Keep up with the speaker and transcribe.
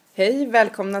Hej,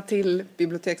 välkomna till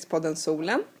Bibliotekspodden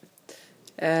Solen.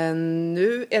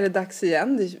 Nu är det dags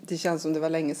igen. Det känns som det var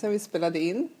länge sedan vi spelade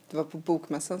in. Det var på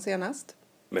Bokmässan senast.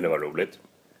 Men det var roligt.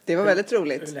 Det var väldigt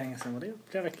roligt. Hur länge sedan var det?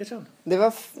 Flera veckor sedan? Det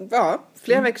var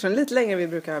flera veckor sedan. Lite längre vi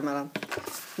brukar ha emellan.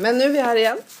 Men nu är vi här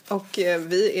igen. Och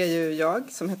vi är ju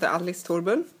jag som heter Alice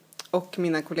Torbun. Och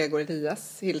mina kollegor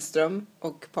Elias Hillström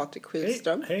och Patrik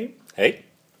Skivström. Hej. Hej.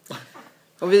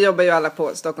 Och vi jobbar ju alla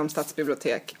på Stockholms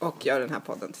stadsbibliotek och gör den här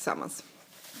podden tillsammans.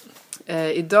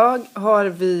 Idag har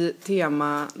vi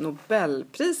tema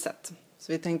Nobelpriset.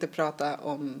 Så vi tänkte prata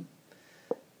om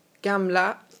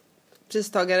gamla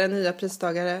pristagare, nya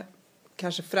pristagare,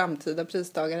 kanske framtida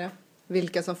pristagare.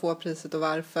 Vilka som får priset och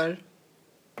varför.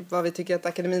 Vad vi tycker att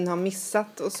akademin har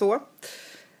missat och så.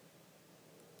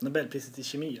 Nobelpriset i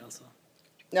kemi alltså.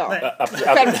 Ja,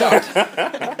 självklart.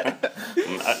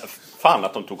 Fan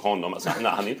att de tog honom. Alltså,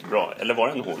 nej, han är inte bra. Eller var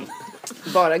det en hon?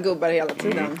 Bara gubbar hela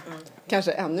tiden.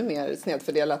 Kanske ännu mer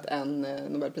snedfördelat än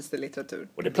Nobelpriset i litteratur.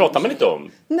 Och det pratar man inte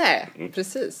om. Nej,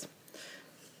 precis.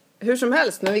 Hur som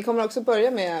helst, men vi kommer också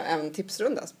börja med en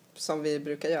tipsrunda som vi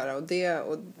brukar göra. Och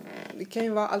det kan ju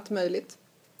vara allt möjligt.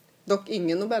 Dock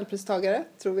ingen Nobelpristagare,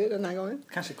 tror vi, den här gången.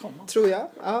 Kanske kommande. Tror jag,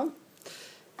 ja.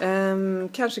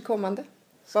 Kanske kommande.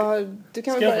 Du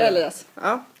kan väl börja, Elias?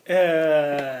 Ja.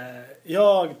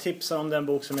 Jag tipsar om den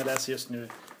bok som jag läser just nu.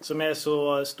 Som är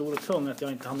så stor och tung att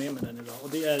jag inte har med mig den idag. Och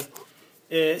det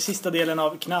är sista delen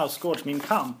av Knausgårds Min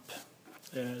kamp.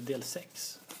 Del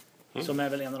 6. Som är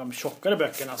väl en av de tjockare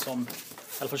böckerna som, i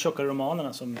alla fall tjockare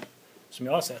romanerna som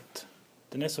jag har sett.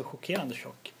 Den är så chockerande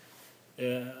tjock.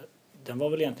 Den var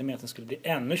väl egentligen med att den skulle bli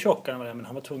ännu tjockare än vad det är, men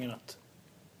han var tvungen att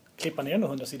klippa ner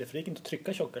 100 sidor för det gick inte att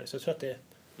trycka tjockare. Så jag tror att det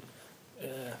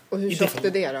Och hur tjockt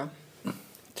är det då?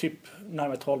 Typ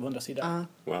närmare 1200 sidor.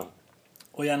 Wow.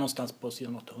 Och jag är någonstans på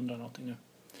sidan 800 någonting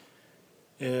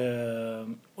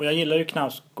nu. Och jag gillar ju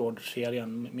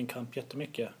Knausgård-serien Min kamp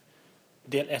jättemycket.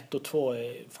 Del 1 och 2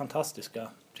 är fantastiska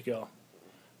tycker jag.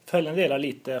 Följande delar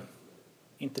lite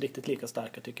inte riktigt lika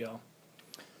starka tycker jag.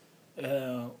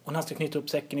 Och när han ska knyta upp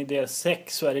säcken i del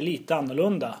 6 så är det lite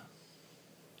annorlunda.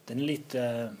 Den är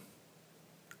lite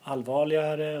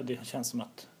allvarligare och det känns som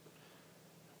att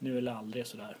nu eller aldrig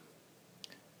sådär.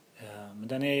 Men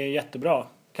den är jättebra.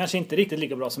 Kanske inte riktigt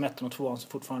lika bra som 1 och 2 som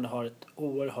fortfarande har ett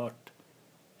oerhört...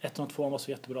 1 och 2 var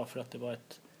så jättebra för att det var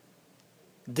ett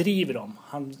driv i dem.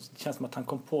 Det känns som att han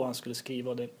kom på att han skulle skriva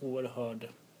och det är en oerhörd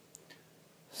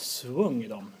svung i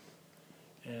dem.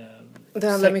 Det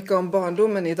handlar mycket om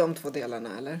barndomen i de två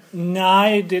delarna, eller?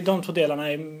 Nej, de två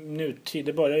delarna är nutid.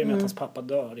 Det börjar ju med att hans pappa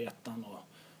dör i 1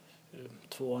 och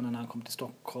 2 när han kommer till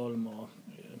Stockholm. Och,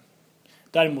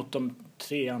 däremot de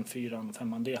 3, 4 och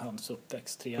 5, det är hans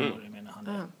uppväxt. 3 år med när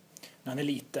han är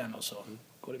liten och så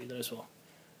går det vidare så.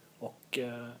 Och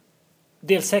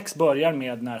del 6 börjar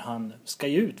med när han ska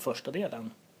ge ut första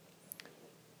delen.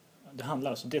 Det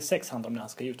handlar alltså, del 6 handlar om när han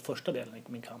ska ge ut första delen i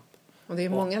Min kamp. Och det är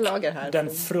många lager här. Den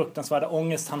fruktansvärda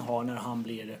ångest han har när han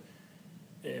blir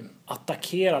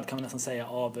attackerad kan man nästan säga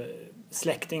av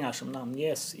släktingar som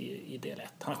namnges i del 1.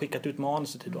 Han har skickat ut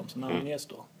manuset till dem som namnges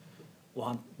då. Och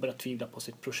han börjar tvivla på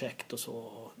sitt projekt och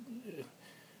så.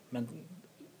 Men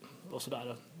och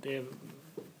sådär. Det är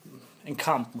en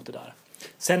kamp mot det där.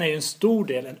 Sen är ju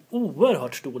en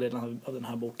oerhört stor del av den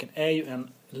här boken är ju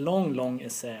en lång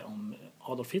essä om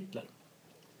Adolf Hitler.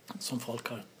 Som folk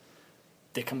har...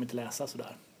 Det kan man inte läsa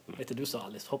sådär. Vet du sa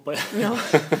Alice, hoppar jag. Ja,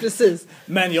 precis.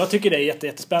 Men jag tycker det är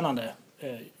jättespännande.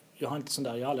 Jag har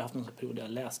aldrig haft någon period där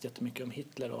jag läst jättemycket om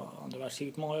Hitler och andra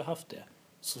världskriget. Många har ju haft det.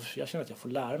 Så jag känner att jag får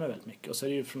lära mig väldigt mycket. Och så är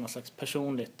det ju från något slags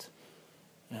personligt...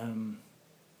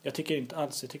 jag tycker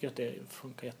att det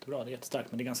funkar jättebra. Det är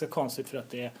jättestarkt. Men det är ganska konstigt för att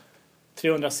det är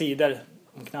 300 sidor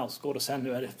om Knausgård och sen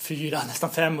nu är det 4, nästan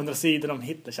 500 sidor om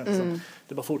Hitler. Känns som.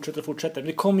 Det bara fortsätter. Men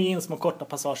det kommer ju in små korta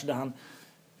passager där han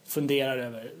funderar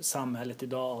över samhället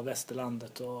idag och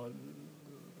västerlandet och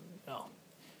ja.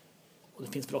 Och det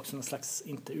finns väl också någon slags,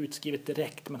 inte utskrivet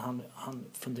direkt, men han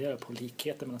funderar på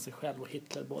likheten mellan sig själv och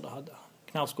Hitler. Båda hade.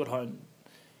 Knausgård har en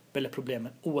väldigt problem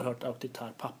med en oerhört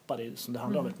auktoritär pappa, det är som det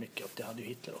handlar om väldigt mycket, och det hade ju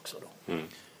Hitler också då.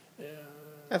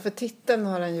 Ja, för titeln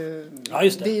har han ju... Ja,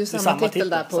 just det. Det är ju samma titel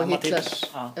där på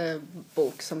Hitlers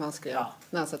bok som han skrev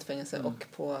när han satt i fängelse och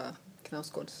på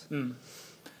Knausgårds.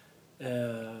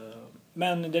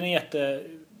 Men den är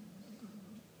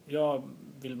jag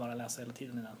vill bara läsa hela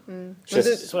tiden i den.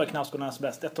 Så är Knausgård hans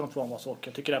bäst. 1 och 2 var så, och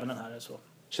jag tycker även den här är så.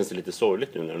 Känns det lite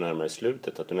sorgligt nu när du närmar dig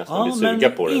slutet att du nästan vill suga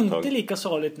på det ett tag? Inte lika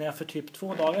sorgligt när jag för typ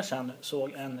 2 dagar sedan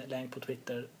såg en länk på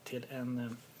Twitter till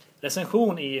en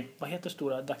recension i, vad heter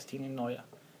stora dagstidningen i Norge?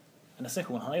 en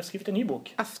recension. Han har skrivit en ny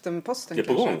bok. Aftenposten Det är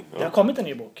på kanske. gång. Det har kommit en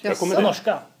ny bok. Yes. På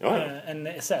norska. Ja. En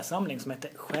essäsamling som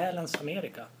heter Själens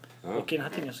Amerika. Och i den här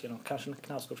tidningen skrev de kanske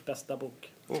Knausgårds bästa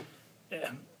bok.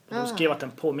 Hon skrev att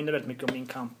den påminner väldigt mycket om Min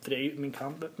kamp. För det är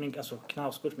ju alltså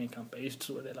Knausgårds Min kamp är ju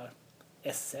stora delar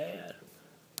essäer.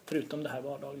 Förutom det här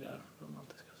vardagliga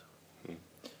romantiska.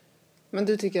 Men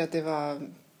du tycker att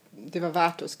det var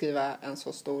värt att skriva ett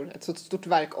så stort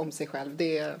verk om sig själv.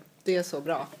 Det är så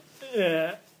bra.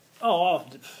 Ja,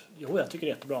 jag tycker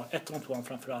det är jättebra. 1 och 2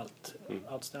 framförallt.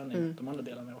 Outstanding. De andra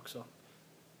delarna också.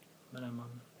 Men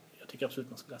jag tycker absolut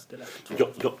man ska läsa del 1.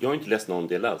 Jag har inte läst någon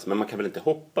del alls, men man kan väl inte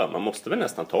hoppa? Man måste väl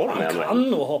nästan ta dem Man kan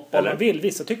nog hoppa om man vill.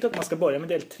 Vissa tyckte att man ska börja med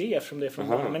del 3 eftersom det är från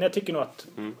början. Men jag tycker nog att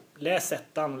läs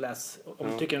 1 och läs,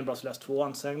 om du tycker det är bra så läs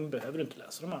 2. Sen behöver du inte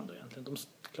läsa de andra egentligen. De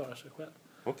klarar sig själv.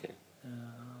 Okej.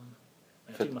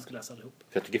 Jag tycker man ska läsa allihop.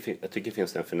 För jag tycker det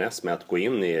finns en finess med att gå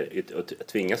in och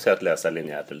tvinga sig att läsa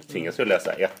linjärt eller tvinga sig att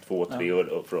läsa 1, 2, 3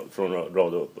 och från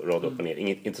rad upp och ner.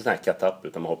 Inte sån här cut-up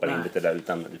utan man hoppar in lite där,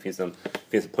 utan det finns en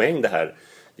poäng det här.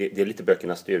 Det är lite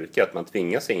böckernas styrka att man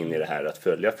tvingar sig in i det här att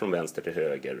följa från vänster till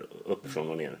höger, uppifrån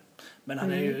och ner. Men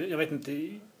han är ju, jag vet inte,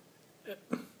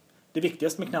 det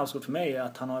viktigaste med Knausgård för mig är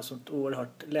att han har ett sånt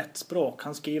oerhört lätt språk.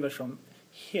 Han skriver som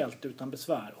helt utan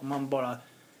besvär och man bara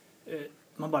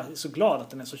är så glad att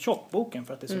den är så tjock, boken,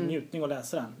 för att det är så njutning att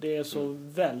läsa den. Det är så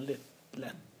väldigt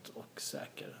lätt och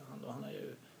säker. Han har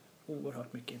ju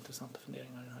oerhört mycket intressanta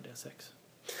funderingar i den här D6.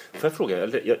 Får jag fråga,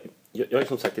 jag har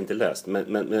som sagt inte läst,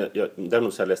 men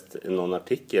däremot så har jag läst någon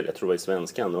artikel, jag tror det var i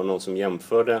Svenskan, det var någon som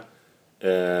jämförde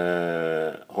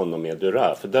honom med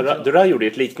Duras. För Duras gjorde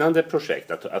ett liknande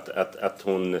projekt, att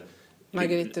hon...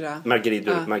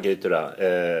 Marguerite Duras,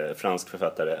 fransk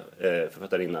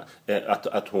författarinna,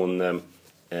 att hon...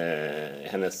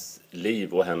 hennes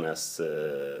liv och hennes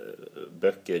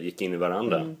böcker gick in i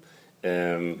varandra.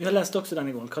 Jag läste också den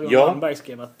igår. Carl-Johan Wannberg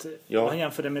skrev att han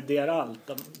jämförde med Deralt.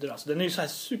 Alltså, den är ju så här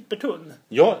supertunn.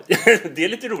 Ja, det är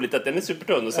lite roligt att den är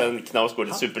supertunn och sen Knausgård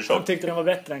är supertjock. Han tyckte den var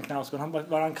bättre än Knausgård.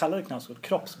 Vad han kallade Knausgård?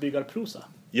 Kroppsbyggarprosa.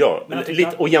 Ja,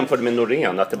 och jämförde med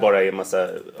Norén att det bara är massa...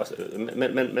 Alltså,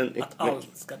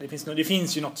 det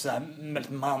finns ju något så här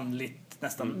väldigt manligt.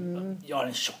 Nästan, jag är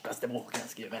den tjockaste boken jag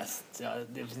skriver mest.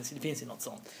 Det finns ju något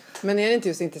sånt. Men är det inte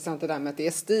just intressant det där med att det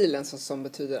är stilen som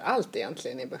betyder allt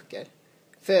egentligen i böcker?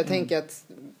 För jag tänker att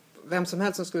vem som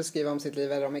helst som skulle skriva om sitt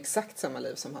liv eller om exakt samma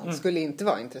liv som han skulle inte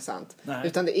vara intressant. Nej.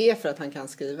 Utan det är för att han kan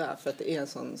skriva, för att det är en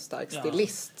sån stark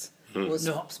stilist. Och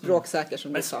språksäker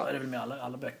som du sa. Men så är det väl med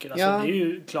alla böcker. Alltså, det är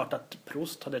ju klart att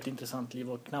Proust hade ett intressant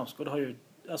liv och Knausgård har ju...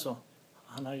 Alltså,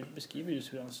 han har ju beskrivit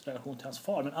just hur hans relation till hans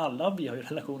far. Men alla vi har ju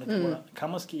relationer till våra... Kan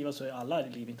man skriva så är alla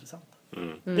liv intressanta.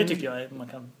 Det tycker jag man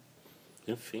kan...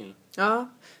 Det är fin. Ja.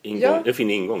 Det är en fin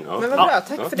ingång. Ja. Men vad bra,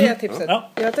 tack för det tipset.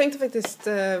 Ja. Jag tänkte faktiskt...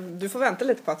 Du får vänta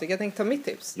lite, Patrik. Jag tänkte ta mitt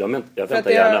tips. Jag väntar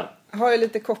gärna. Jag har ju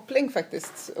lite koppling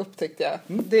faktiskt, upptäckte jag.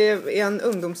 Det är en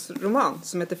ungdomsroman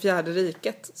som heter Fjärde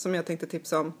riket som jag tänkte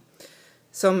tipsa om.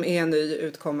 Som är ny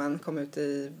utkommen, kom ut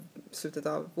i slutet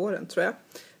av våren tror jag.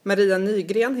 Maria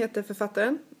Nygren heter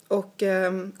författaren. Och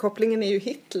kopplingen är ju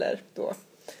Hitler då.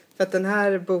 För att den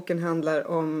här boken handlar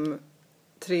om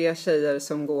 3 tjejer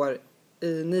som går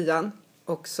i 9:an.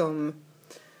 Och som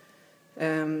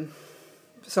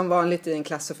vanligt i en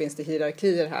klass så finns det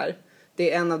hierarkier här.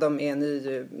 En av dem är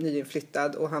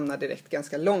nyinflyttad och hamnar direkt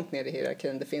ganska långt ner i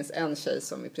hierarkin. Det finns en tjej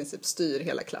som i princip styr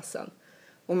hela klassen.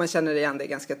 Och man känner igen det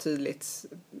ganska tydligt.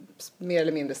 Mer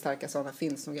eller mindre starka sådana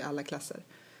finns nog i alla klasser.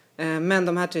 Men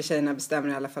de här 3 tjejerna bestämmer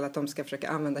i alla fall att de ska försöka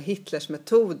använda Hitlers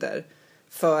metoder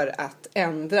för att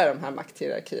ändra de här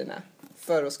makthierarkierna.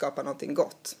 För att skapa någonting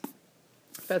gott.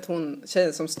 För att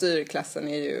tjejen som styr klassen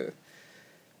är ju...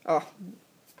 Ja,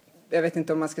 jag vet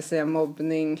inte om man ska säga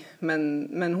mobbning.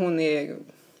 Men hon är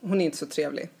inte så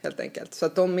trevlig helt enkelt. Så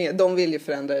att de vill ju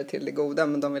förändra det till det goda.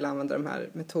 Men de vill använda de här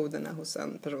metoderna hos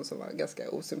en person som var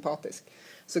ganska osympatisk.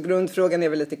 Så grundfrågan är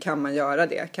väl lite, kan man göra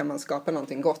det? Kan man skapa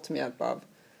någonting gott med hjälp av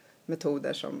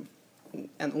metoder som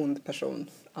en ond person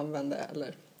använde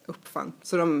eller uppfann?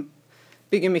 Så de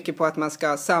bygger mycket på att man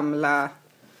ska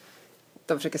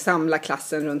de försöker samla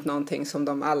klassen runt någonting som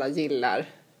de alla gillar.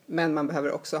 Men man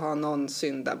behöver också ha någon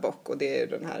syndabock. Och det är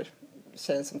den här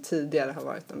tjejen som tidigare har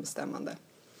varit den bestämmande.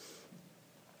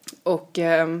 Och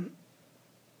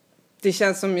det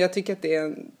känns som, jag tycker att det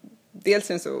är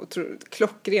dels en så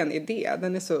klockren idé.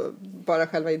 Bara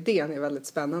själva idén är väldigt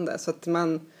spännande. Så att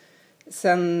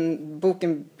sen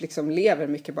boken liksom lever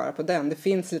mycket bara på den. Det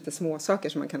finns lite små saker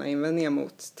som man kan ha invändningar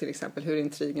mot. Till exempel hur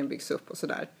intrigen byggs upp och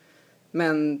sådär.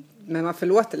 Men man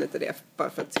förlåter lite det bara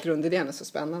för att grundidén är så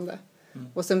spännande.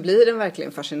 Och sen blir den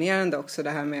verkligen fascinerande också, det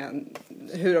här med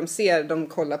hur de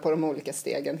kollar på de olika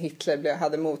stegen. Hitler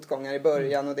hade motgångar i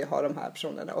början och det har de här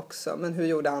personerna också. Men hur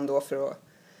gjorde han då för att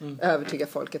övertyga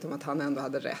folket om att han ändå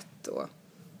hade rätt? Och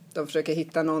de försöker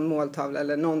hitta någon måltavla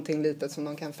eller någonting litet som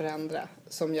de kan förändra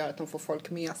som gör att de får folk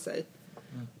med sig.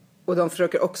 Och de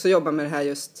försöker också jobba med det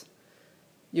här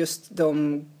just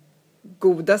de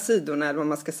goda sidorna, eller vad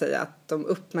man ska säga, att de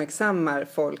uppmärksammar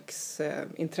folks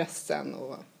intressen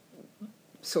och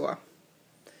så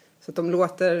att de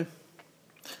låter...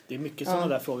 Det är mycket sådana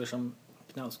där frågor som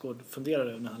Knausgård funderar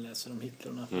över när han läser om Hitler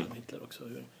och när han om Hitler också,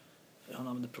 hur han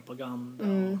använder propaganda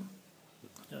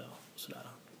och sådär.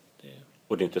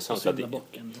 Och det är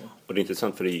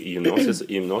intressant för i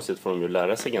gymnasiet får de ju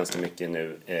lära sig ganska mycket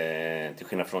nu, till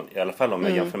skillnad från, i alla fall om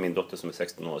jag jämför min dotter som är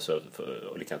 16 år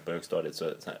och likadant på högstadiet,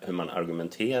 så hur man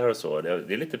argumenterar och så, det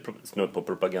är lite snudd på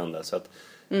propaganda, så att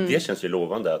det känns ju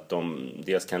lovande att de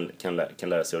dels kan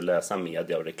lära sig att läsa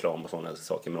media och reklam och sådana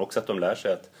saker, men också att de lär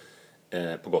sig att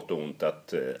på gott och ont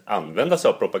att använda sig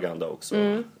av propaganda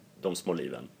också, de små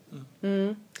liven.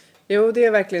 Jo, det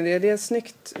är verkligen det. Det är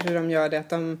snyggt hur de gör det, att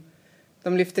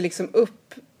de lyfter liksom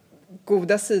upp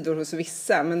goda sidor hos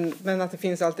vissa, men att det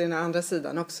finns alltid den andra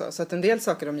sidan också. Så att en del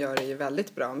saker de gör är ju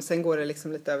väldigt bra, men sen går det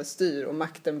liksom lite överstyr och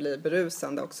makten blir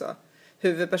berusande också.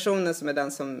 Huvudpersonen som är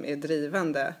den som är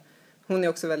drivande, hon är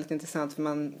också väldigt intressant, för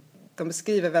de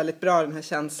beskriver väldigt bra den här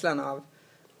känslan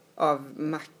av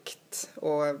makt,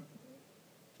 och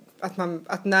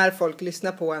att när folk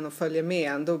lyssnar på en och följer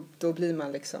med en, då blir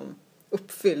man liksom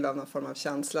uppfylld av någon form av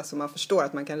känsla, så man förstår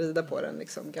att man kan rida på den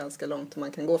liksom ganska långt, och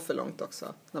man kan gå för långt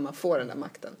också när man får den där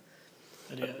makten.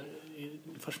 Det är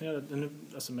fascinerande nu,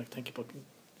 alltså jag tänker på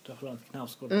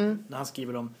Knausgård, när han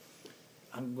skriver om,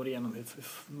 han går igenom hur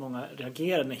många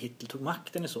reagerade när Hitler tog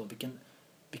makten och så,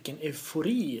 vilken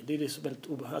eufori, det är så väldigt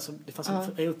alltså det fanns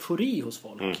en eufori hos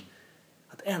folk.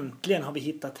 Att äntligen har vi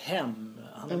hittat hem,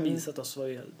 han har visat oss vad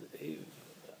vi...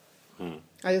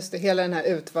 Ja, just det, hela den här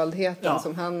utvaldheten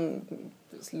som han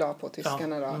la på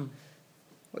tyskarna då.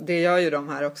 Och det gör ju de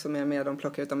här också med de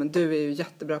plockar ut dem. Men du är ju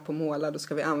jättebra på att måla, då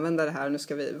ska vi använda det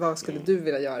här. Vad skulle du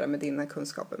vilja göra med dina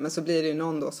kunskaper? Men så blir det ju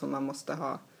någon då som man måste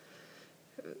ha,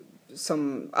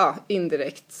 som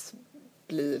indirekt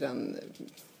blir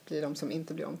de som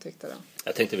inte blir omtyckta då.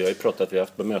 Jag tänkte, vi har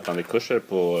haft bemötandekurser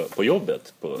på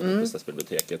jobbet på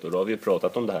Stadsbiblioteket, och då har vi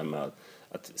pratat om det här med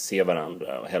att se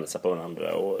varandra och hälsa på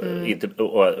varandra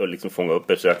och liksom fånga upp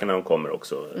besökarna när de kommer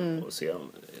också och se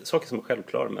saker som är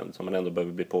självklara men som man ändå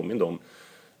behöver bli påmind om.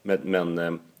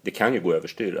 Men det kan ju gå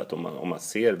överstyr, att om man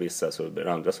ser vissa så är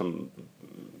det andra som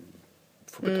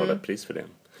får betala ett pris för det.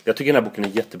 Jag tycker den här boken är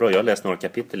jättebra. Jag har läst några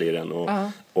kapitel i den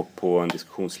och på en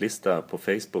diskussionslista på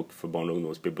Facebook för barn- och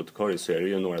ungdomsbibliotekarier så är det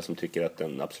ju några som tycker att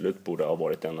den absolut borde ha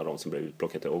varit en av de som blev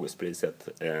utplockad till Augustpriset.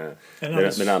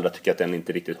 Men andra tycker att den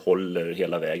inte riktigt håller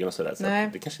hela vägen och sådär. Så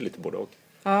det kanske är lite både och.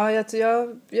 Ja,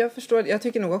 jag förstår. Jag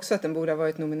tycker nog också att den borde ha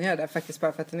varit nominerad där, faktiskt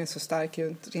bara för att den är så stark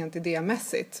rent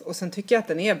idémässigt. Och sen tycker jag att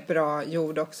den är bra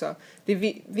gjord också. Det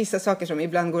är vissa saker som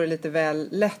ibland går det lite väl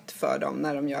lätt för dem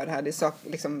när de gör det här. Det är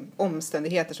liksom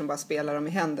omständigheter som bara spelar dem i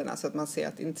händerna, så att man ser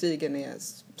att intrigen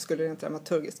skulle rent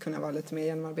dramaturgiskt kunna vara lite mer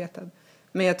genomarbetad.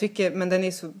 Men den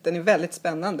är väldigt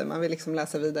spännande. Man vill liksom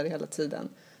läsa vidare hela tiden.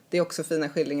 Det är också fina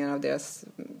skildringar av deras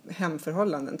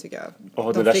hemförhållanden, tycker jag.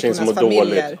 Ja, den där tjejen som mår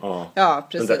dåligt. Ja,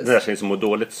 precis. Den där tjejen som mår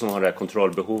dåligt, som har det här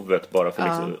kontrollbehovet bara för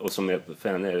liksom, och som för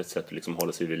henne är ett sätt att liksom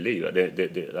hålla sig vid liv.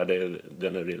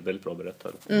 Den är väldigt bra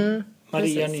berättad.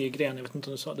 Maria Nygren, jag vet inte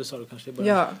om du sa det kanske i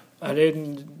början. Ja. Är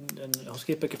det har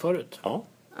skrivit böcker förut? Ja.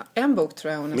 En bok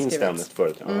tror jag hon har skrivit. Minst ämnet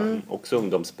förut. Ja. Också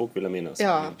ungdomsbok vill jag minnas.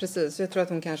 Ja, precis. Jag tror att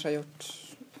hon kanske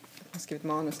har skrivit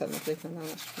manus eller något liknande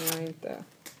annars. Men jag är inte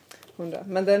 100.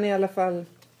 Men den är i alla fall,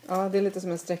 det är lite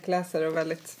som en sträckläsare och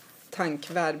väldigt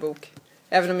tankvärd bok.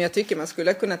 Även om jag tycker man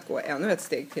skulle ha kunnat gå ännu ett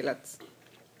steg till att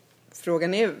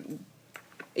frågan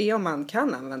är om man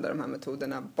kan använda de här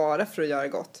metoderna bara för att göra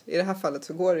gott. I det här fallet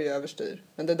så går det ju överstyr.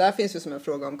 Men det där finns ju som en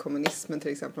fråga om kommunismen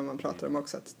till exempel, om man pratar om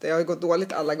också. Att det har ju gått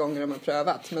dåligt alla gånger man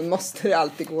prövat, men måste det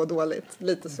alltid gå dåligt?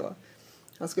 Lite så.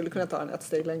 Man skulle kunna ta den ett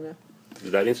steg längre. Det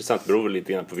där är intressant, beror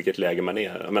lite grann på vilket läge man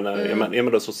är. Jag menar, är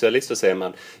man då socialist så säger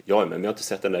man men vi har inte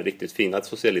sett den där riktigt fina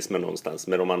socialismen någonstans.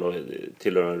 Men om man då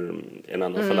tillhör en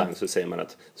annan falang så säger man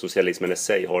att socialismen i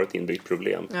sig har ett inbyggt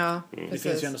problem. Ja, det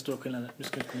finns ju ändå stora skillnader. Nu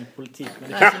ska inte komma in i politik,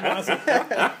 men det finns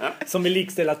många som vill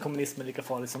likställa att kommunismen är lika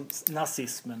farlig som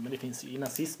nazismen. Men det finns i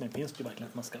nazismen finns det ju verkligen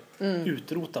att man ska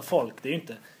utrota folk. Det är ju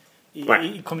inte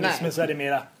i kommunismen så är det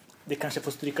mera. Det kanske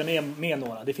får stryka ner med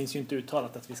några. Det finns ju inte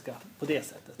uttalat att vi ska på det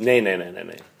sättet. Nej.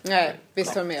 Nej,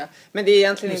 visst var med. Men det är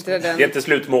egentligen inte den... Det är inte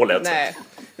slutmålet. Nej.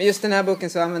 Men Men just den här boken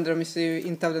så använder de sig ju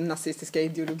inte av den nazistiska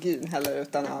ideologin heller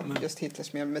utan av just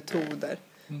Hitlers mer metoder.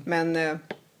 Men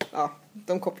ja,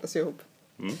 de kopplas ju ihop.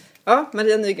 Ja,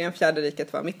 Maria Nygren, Fjärde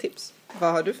riket var mitt tips.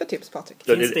 Vad har du för tips, Patrik?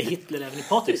 Finns det Hitler även i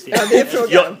Patriks tips? Ja, det är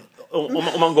frågan. Ja,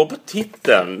 om man går på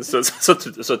titeln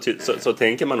så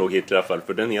tänker man nog Hitler i alla fall.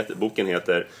 För boken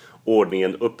heter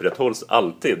Ordningen upprätthålls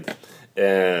alltid.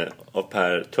 Av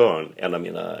Per Törn, en av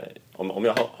mina... Om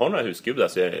jag har några husgudar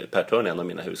så är Per Törn en av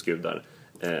mina husgudar.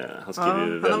 Han skriver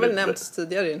ju han har väl nämnts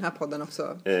tidigare i den här podden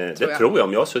också. Tror jag.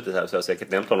 Om jag har suttit här så har jag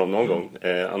säkert nämnt honom någon gång.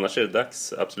 Annars är det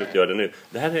dags absolut göra det nu.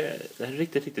 Det här är en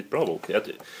riktigt, riktigt bra bok.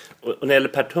 Och när det gäller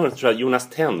Per Törn så tror jag Jonas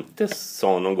Tente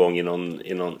sa någon gång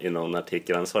i någon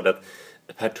artikel. Han sa att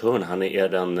Per Törn, han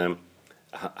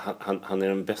är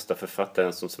den bästa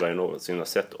författaren som Sverige någonsin har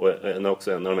sett. Och han är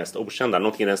också en av de mest okända.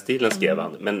 Någonting i den stilen skrev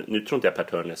han. Men nu tror inte jag Per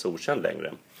Törn är så okänd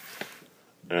längre.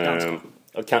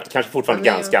 Kanske fortfarande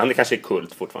ganska. Han är kanske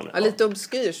kult fortfarande. Ja, lite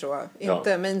obskyr så.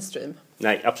 Inte mainstream.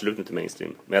 Nej, absolut inte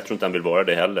mainstream. Men jag tror inte han vill vara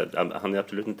det heller. Han är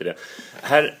absolut inte det.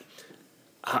 Här,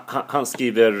 han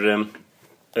skriver...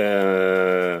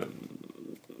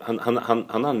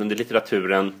 Han använder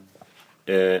litteraturen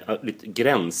lite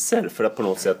gränser för att på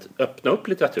något sätt öppna upp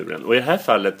litteraturen. Och i det här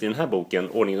fallet, i den här boken,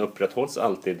 Ordningen upprätthålls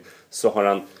alltid, så har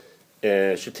han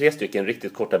 23 stycken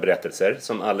riktigt korta berättelser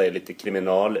som alla är lite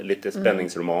kriminal, lite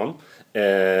spänningsroman.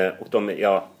 Och de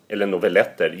är, eller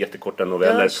novelletter, jättekorta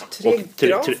noveller. Ja,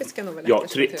 grafiska noveller. Ja,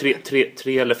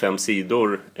 3 eller 5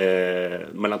 sidor,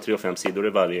 mellan 3 och 5 sidor i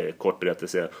varje kort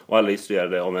berättelse. Och alla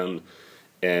illustrerade av en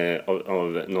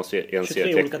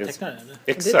 23 olika tecknare?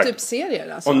 Exakt. Det är typ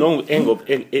serier alltså. Och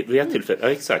vid ett tillfälle,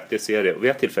 ja exakt, det är serier.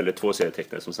 Vid ett tillfälle 2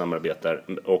 serietecknare som samarbetar.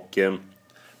 Och,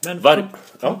 men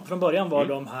från början var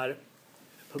de här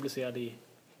publicerade i...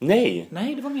 Nej,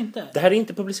 det var de inte. Det här är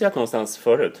inte publicerat någonstans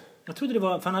förut. Jag trodde det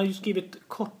var, för han har ju skrivit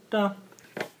korta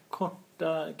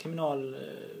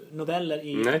kriminalnoveller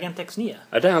i Agent X9.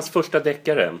 Ja, det är hans första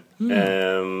deckare.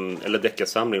 Eller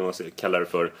deckarsamling, om man kallar det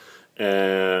för.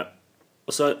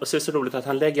 Och så är det så roligt att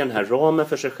han lägger den här ramen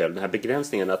för sig själv, den här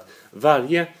begränsningen att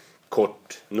varje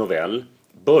kort novell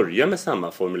börjar med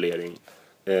samma formulering.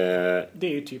 Det är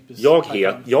ju typiskt.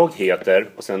 Jag heter,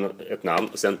 och sen ett namn,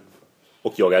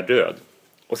 och jag är död.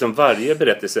 Och sen varje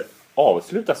berättelse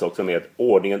avslutas också med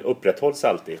ordningen upprätthålls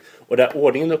alltid. Och där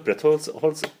ordningen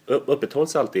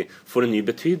upprätthålls alltid får en ny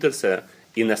betydelse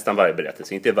i nästan varje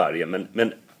berättelse. Inte varje,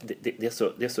 men det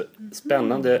är så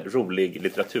spännande, rolig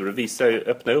litteratur. Och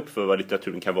öppnar upp för vad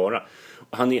litteraturen kan vara.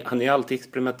 Och han är alltid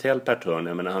experimentell, Per Törn.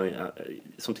 Men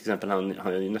som till exempel,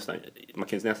 man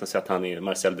kan nästan säga att han är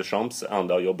Marcel Duchamps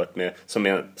anda har jobbat med, som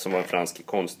var en fransk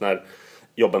konstnär,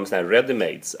 jobbar med sådana här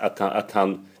ready-mades. Att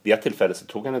han vid ett tillfälle så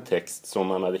tog han en text som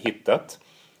han hade hittat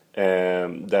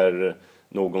där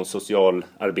någon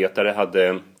socialarbetare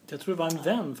hade... Jag tror det var en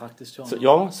vän faktiskt.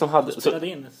 Som hade...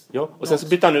 Och sen så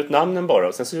bytte han ut namnen bara.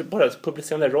 Och sen så bara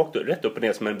publicerade han rätt upp och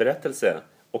ner som en berättelse.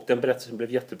 Och den berättelsen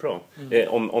blev jättebra.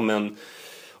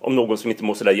 Om någon som inte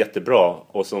mår sådär jättebra.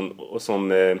 Och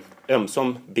som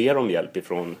ömsom ber om hjälp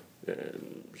ifrån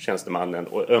tjänstemannen.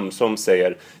 Och ömsom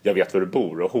säger, jag vet var du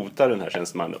bor. Och hotar den här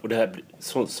tjänstemannen. Och det här blir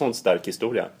sån stark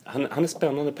historia. Han är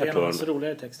spännande, Per Törn. Det är en av hans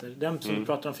roligare texter. Den som vi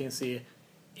pratar om finns i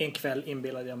En kväll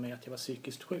inbillade jag mig att jag var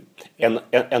psykiskt sjuk.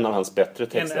 En av hans bättre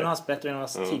texter. En av hans bättre, en av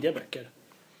hans tidiga böcker.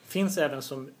 Finns även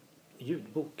som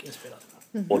ljudbok inspelad.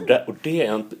 Och det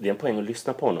är en poäng att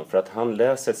lyssna på honom. För att han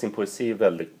läser sin poesi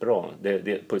väldigt bra.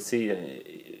 Poesi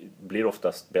blir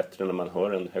oftast bättre när man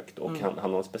hör den högt. Och han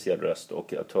har en speciell röst.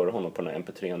 Och att höra honom på den här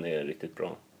MP3 är riktigt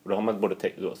bra. Och då har man både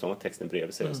texten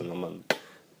bredvid sig. Och sen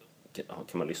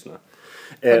kan man lyssna.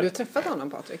 Har du träffat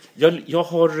honom, Patrik? Jag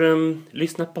har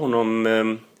lyssnat på honom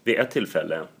vid ett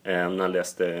tillfälle. När han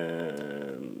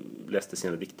läste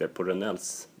sina dikter på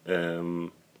Rönnells.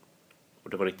 Och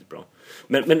det var riktigt bra.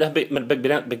 Men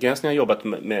begränsningar har jag jobbat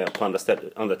med på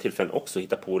andra tillfällen också.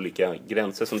 Hitta på olika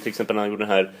gränser. Som till exempel när han gjorde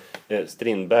den här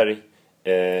Strindberg.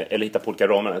 Eller hitta på olika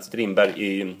ramar.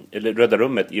 Strindberg eller Röda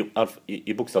rummet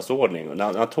i bokstavsordning. Och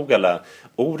när han tog alla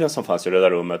orden som fanns i Röda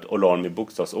rummet och la dem i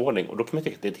bokstavsordning. Och då kan man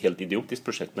tycka att det är ett helt idiotiskt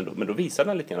projekt. Men då visade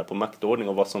han lite grann på maktordning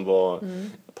och vad som var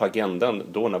på agendan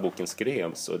då när boken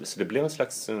skrevs. Så det blev en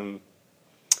slags...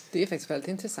 Det är faktiskt väldigt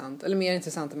intressant. Eller mer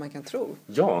intressant än man kan tro.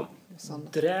 Ja.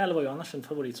 Dräl var ju annars en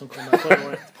favorit som kom förra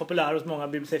året. Populär hos många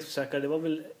biblioteksbesökare. Det var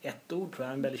väl ett ord, tror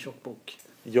jag. En väldigt tjock bok.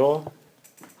 Ja.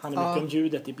 Han är mycket om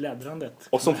ljudet i bläddrandet.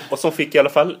 Och som fick i alla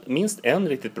fall minst en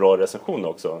riktigt bra recension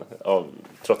också.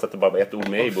 Trots att det bara var ett ord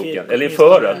med i boken. Eller i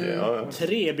förra.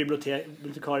 3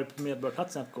 bibliotekarier på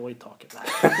Medborgarplatsen att gå i taket.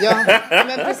 Ja,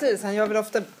 men precis. Han gör väl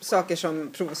ofta saker som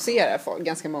provocerar folk.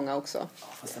 Ganska många också. Ja,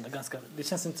 fast det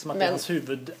känns inte som att det är hans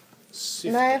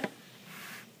huvudsyfte. Nej.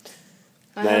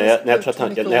 Jag tror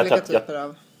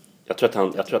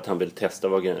att han vill testa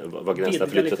vad gränserna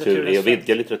för litteratur är och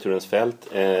vidga litteraturens fält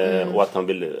och att han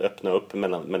vill öppna upp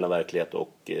mellan verklighet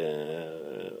och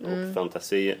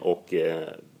fantasi och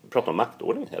prata om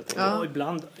maktordning helt enkelt. Ja, och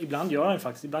ibland gör han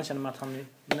faktiskt. Ibland känner man att han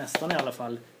nästan i alla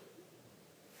fall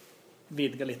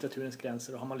vidgar litteraturens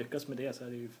gränser och har man lyckats med det så är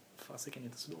det ju fasiken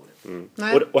inte så dåligt.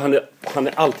 Och han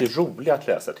är alltid rolig att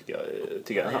läsa tycker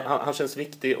jag. Han känns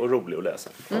viktig och rolig att läsa.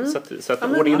 Så att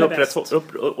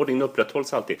ordningen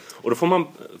upprätthålls alltid. Och då får man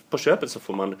på köpet så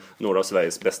får man några av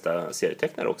Sveriges bästa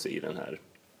serietecknare också i den här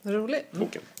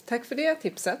boken. Tack för det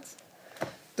tipset.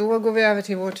 Då går vi över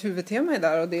till vårt huvudtema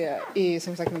idag och det är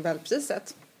som sagt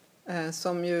Nobelpriset.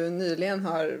 Som ju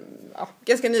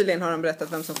ganska nyligen har de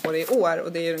berättat vem som får det i år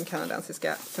och det är ju den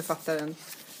kanadensiska författaren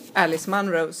Alice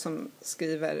Munro som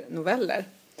skriver noveller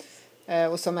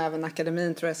och som även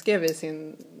akademin tror jag skrev i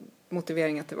sin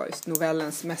motivering att det var just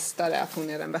novellens mästare, att hon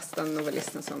är den bästa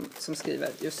novellisten som skriver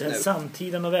just nu. Den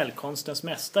samtida novellkonstens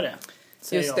mästare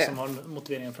säger jag som har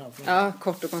motiveringen framför mig. Ja,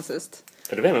 kort och koncist.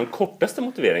 Det var en av de kortaste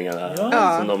motiveringarna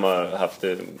som de har haft.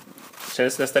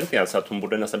 Känns nästan lite grann så att hon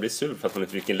borde nästan bli sur för att hon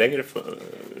inte fick en längre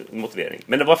motivering.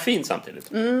 Men det var fint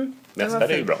samtidigt.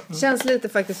 Mästare är ju bra. Känns lite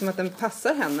faktiskt som att den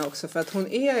passar henne också för att hon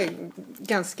är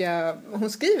hon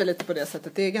skriver lite på det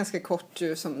sättet. Det är ganska kort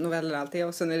ju som noveller alltid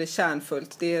och sen är det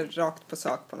kärnfullt. Det är rakt på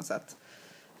sak på något sätt.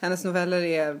 Hennes noveller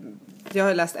jag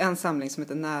har läst en samling som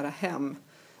heter Nära hem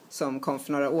som kom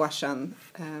för några år sedan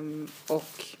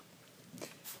och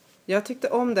jag tyckte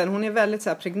om den. Hon är väldigt så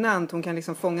här pregnant. Hon kan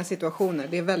liksom fånga situationer.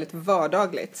 Det är väldigt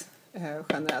vardagligt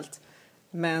generellt.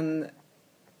 Men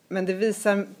det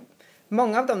visar...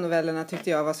 Många av de novellerna tyckte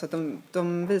jag var så att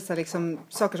de visar liksom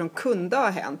saker som kunde ha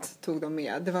hänt. Tog de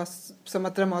med. Det var som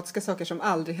att dramatiska saker som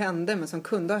aldrig hände men som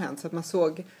kunde ha hänt. Så att man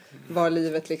såg var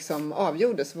livet liksom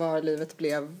avgjordes. Var livet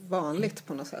blev vanligt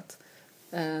på något sätt.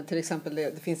 Till exempel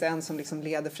det finns en som liksom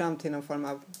leder fram till någon form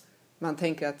av... Man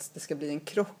tänker att det ska bli en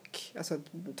krock. Alltså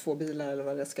 2 bilar eller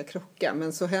vad det ska krocka.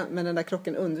 Men den där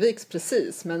krocken undviks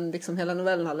precis. Men liksom hela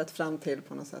novellen har lett fram till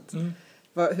på något sätt.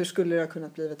 Hur skulle det ha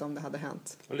kunnat blivit om det hade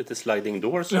hänt? Och lite sliding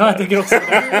doors. Ja, jag tycker också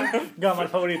gammal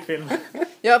favoritfilm.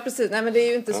 Ja, precis. Nej, men det är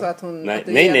ju inte så att hon...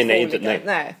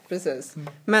 Nej, precis.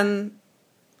 Men,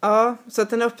 ja, så att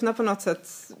den öppnar på något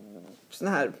sätt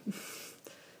såna här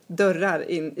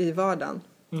dörrar in i vardagen.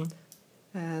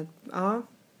 Ja.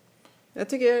 Jag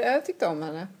tyckte om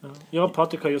henne. Ja. Jag och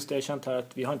Patrik har just erkänt här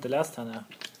att vi har inte läst henne.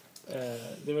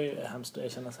 Det var ju hemskt att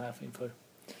erkänna så här inför.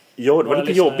 Ja, det var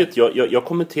lite jobbigt. Jag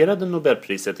kommenterade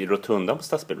Nobelpriset i Rotundan på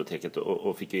Stadsbiblioteket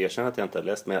och fick ju erkänna att jag inte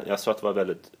hade läst. Men jag sa att det var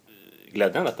väldigt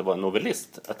glädjande att det var en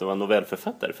novellist. Att det var en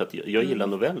novellförfattare. För att jag gillar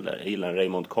noveller. Jag gillar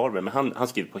Raymond Carver. Men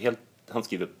han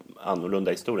skriver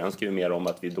annorlunda historia. Han skriver mer om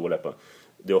att vi är dåliga på...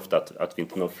 Det är ofta att vi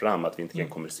inte når fram. Att vi inte kan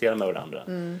kommunicera med varandra.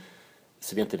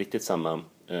 Så det är inte riktigt samma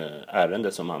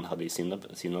ärende som han hade i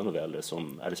sina noveller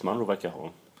som Alice Munro verkar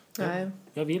ha. Nej.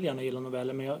 Jag vill gärna gilla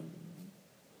noveller men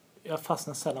jag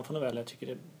fastnar sällan för noveller. Jag tycker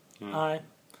det... Nej.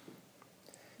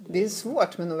 Det är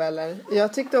svårt med noveller.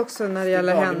 Jag tyckte också när det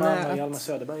gäller henne... och Hjalmar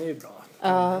Söderberg är ju bra.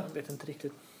 Jag vet inte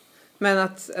riktigt. Men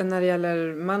att när det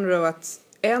gäller Munro att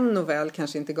en novell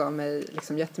kanske inte gav mig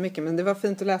liksom jättemycket. Men det var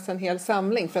fint att läsa en hel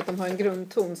samling. För att de har en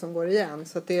grundton som går igen.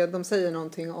 Så att de säger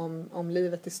någonting om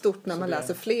livet i stort när man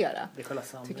läser flera. Det är själva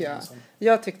samlingen. Tycker jag.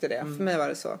 Jag tyckte det. För mig var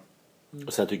det så.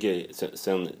 Och sen tycker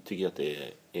jag att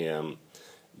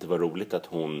det var roligt att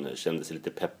hon kände sig lite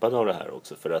peppad av det här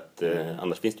också. För att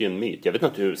annars finns det ju en myt. Jag vet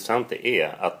inte hur sant det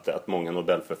är att många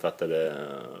Nobelförfattare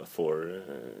får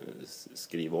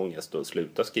skrivångest och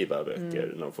sluta skriva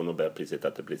böcker när de får Nobelpriset.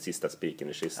 Att det blir sista spiken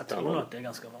i kistan. Jag tror att det är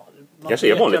ganska vanligt.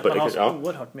 Kanske är vanligt på det. Man har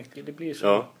oerhört mycket. Det blir så.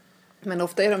 Ja. Men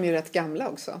ofta är de ju rätt gamla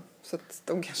också. Så att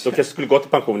de kanske skulle gå till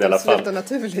pension i alla fall.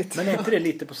 Naturligt. Men är inte det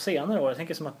lite på senare år? Jag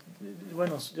tänker som att det var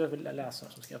någon jag vill läsa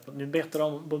som skrev på. Nu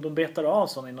de betar av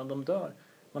sådana innan de dör.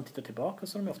 Man tittar tillbaka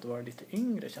så har de ofta varit lite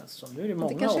yngre känns det som. Nu är det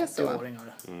många 80-åringar.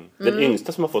 Den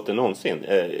yngsta som har fått det någonsin.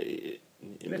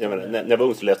 När jag var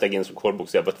ung så läste jag Guinness rekordbok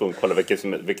så jag var tvungen att kolla vilken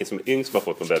som är yngst som har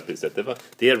fått Nobelpriset.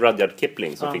 Det är Rudyard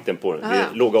Kipling som fick den på den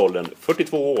låga åldern.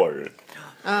 42 år.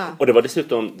 Och det var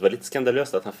dessutom lite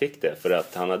skandalöst att han fick det. För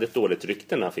att han hade ett dåligt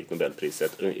rykte när han fick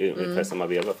Nobelpriset. Ungefär samma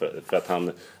veva. För att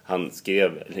han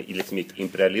skrev liksom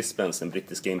den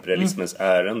brittiska imperialismens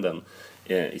ärenden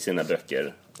i sina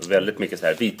böcker. Väldigt mycket så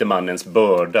här, vite mannens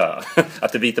börda.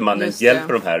 Att det vite mannen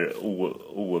hjälper de här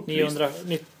oupplysta.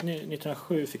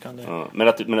 1907 fick han det. Ja,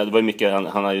 men det var mycket, han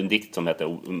har ju en dikt som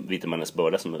heter Vite mannens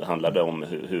börda som handlade om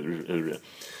hur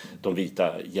de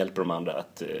vita hjälper de andra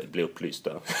att bli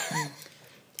upplysta.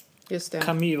 Just det.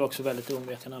 Camus var också väldigt ung,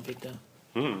 vet jag, när han fick det.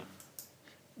 Mm.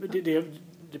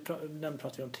 Den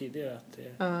pratade vi om tidigare.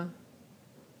 Att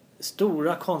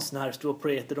stora konstnärer, stora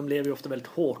poeter, de lever ju ofta väldigt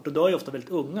hårt och då är ju ofta väldigt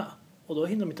unga. Och då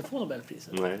hinner de inte få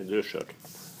Nobelpriset. Nej, det är kört.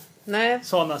 Nej.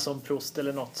 Sådana som Proust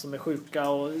eller något som är sjuka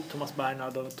och Thomas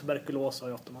Bernhard och tuberkulos har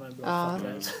ju ofta man är bra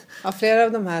författare. Ja, flera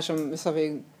av de här som sa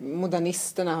vi,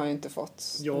 modernisterna har ju inte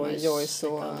fått. Joyce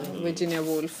och Virginia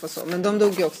Woolf och så. Men de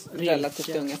dog ju också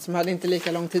relativt unga. Så de hade inte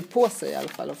lika lång tid på sig i alla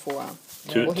fall att få.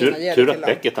 Tur att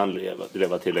Beckett han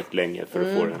leva tillräckligt länge för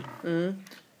att få den.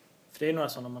 För det är några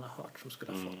sådana man har hört som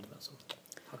skulle ha fått men som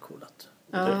har coolat.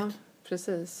 Ja,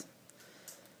 precis.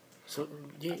 Så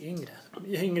ge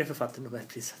yngre författare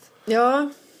Nobelpriset.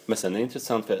 Ja. Men sen är det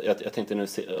intressant, för jag tänkte nu,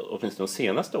 åtminstone de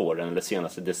senaste åren eller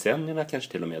senaste decennierna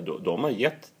kanske till och med, då har man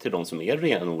gett till de som är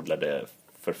renodlade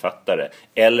författare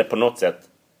eller på något sätt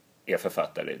är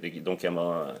författare.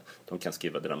 De kan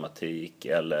skriva dramatik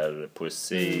eller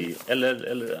poesi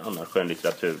eller annan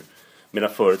skönlitteratur. Medan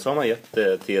förut så har man gett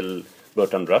till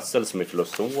Bertrand Russell som är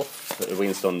filosof,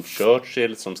 Winston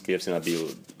Churchill som skrev sin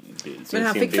biografi. Men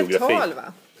han fick förtal,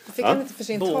 va? Fick han inte för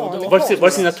sin tal? Var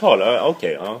det sina tal?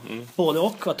 Okej, ja. Både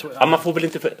och, vad tror jag. Ja, man får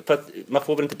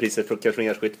väl inte priset för kanske en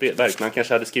ett verk, men han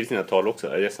kanske hade skrivit sina tal också.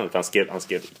 Det är sant att han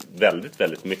skrev väldigt,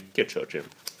 väldigt mycket, Churchill.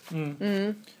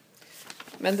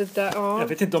 Men det där, jag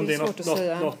vet inte om det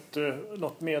är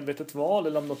något medvetet val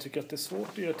eller om de tycker att det är svårt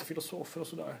att göra till filosofer och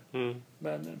sådär.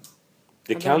 Men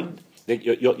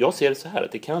jag ser det så här,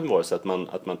 att det kan vara så att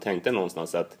man tänkte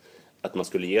någonstans att man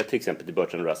skulle ge till exempel till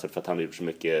Bertrand Russell för att han har gjort så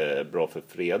mycket bra för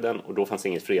freden och då fanns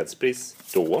inget fredspris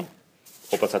då.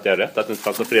 Hoppas att jag har rätt att det inte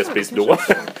fanns något fredspris då.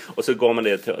 Och så gav man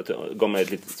det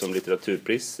som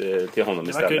litteraturpris till honom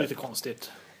istället. Det verkar ju lite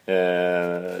konstigt.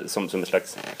 Som en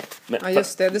slags... Ja,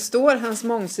 just det. Det står hans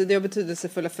mångsidiga och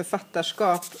betydelsefulla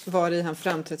författarskap var i han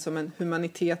framträtt som en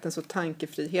humanitetens och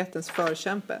tankefrihetens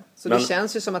förkämpe. Så det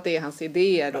känns ju som att det är hans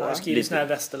idéer då. Han skriver såna här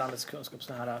västerlandets kunskap,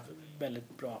 såna här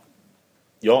väldigt bra.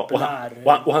 Ja, och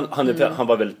han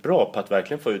var väldigt bra på att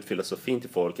verkligen få ut filosofin till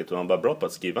folket och han var bra på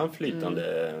att skriva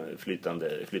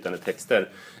flytande texter.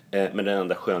 Men den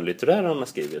enda skönlitterära han har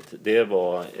skrivit, det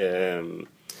var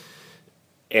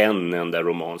en enda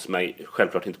roman som jag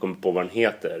självklart inte kommer på vad den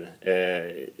heter.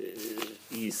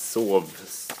 I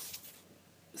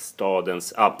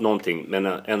sovstadens någonting, men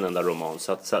en enda roman.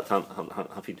 Så att han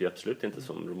fick ju absolut inte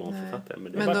som romanförfattare.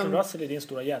 Men Bertrand Russell är din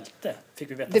stora hjälte,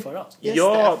 fick vi veta förra.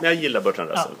 Ja, men jag gillar Bertrand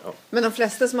Russell. Ja. Men de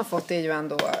flesta som har fått det är ju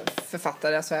ändå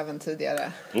författare, alltså även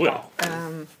tidigare.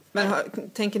 Men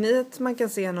tänker ni att man kan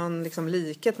se någon liksom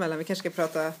likhet mellan, vi kanske ska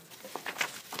prata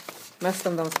mest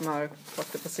om de som har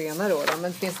fått det på senare år.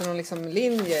 Men finns det någon liksom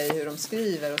linje i hur de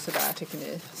skriver och sådär, tycker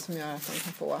ni, som gör att de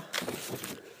kan få...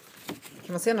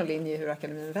 Kan man se någon linje i hur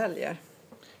akademin väljer?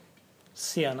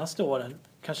 Senaste åren,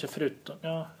 kanske förutom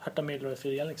Herta Miller och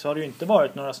Fredrik Elling, så har det ju inte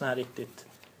varit några såna här riktigt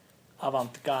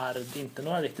avantgarde, inte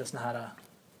några riktigt såna här,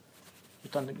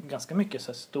 utan ganska mycket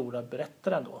så här stora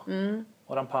berättare ändå.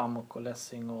 Orhan Pamuk och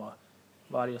Lessing och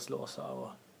Vargas Llosa och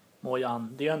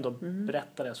Mojan. Det är ju ändå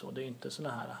berättare så, det är ju inte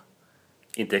såna här...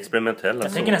 Inte experimentella.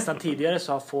 Jag tänker nästan tidigare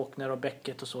så har Faulkner och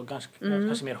Beckett och så kanske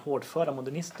mer hårdföra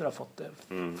modernister har fått det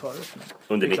förut.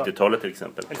 Under 90-talet till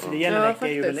exempel. Fredrik Elling är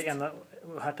ju väl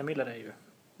Herta Miller är ju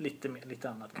lite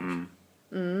annat kanske.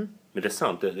 Men det är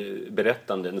sant,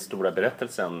 den stora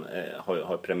berättelsen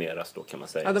har premierats då kan man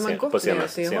säga. Ja, de har gått på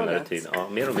senare tid. Ja,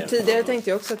 mer och mer. Tidigare tänkte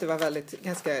jag också att det var väldigt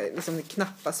ganska liksom det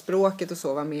knappa språket och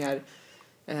så var mer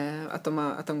att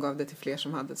de gav det till fler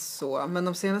som hade så. Men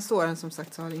de senaste åren som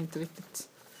sagt så har det inte riktigt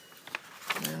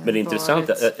men det är intressant,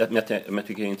 jag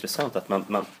tycker det är intressant att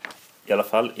man i alla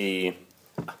fall nu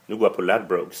går jag på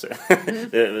Ladbrokes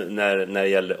när det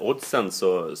gäller oddsen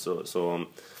så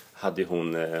hade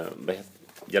hon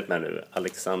hjälp mig nu,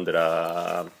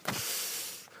 Alexandra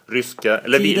ryska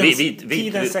eller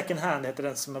Tidens second hand heter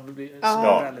den som har blivit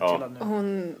väldigt hyllad nu.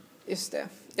 Hon, just det.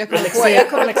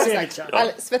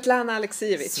 Svetlana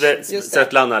Alexievich.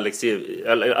 Svetlana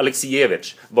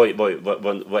Alexievich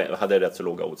hade rätt så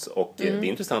låga odds. Och det är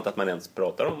intressant att man ens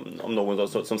pratar om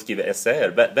någon som skriver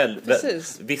essäer.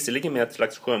 Visserligen med ett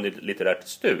slags skönlitterärt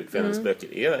stuk. För hennes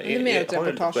böcker har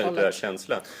en skönlitterär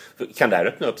känsla. Kan det här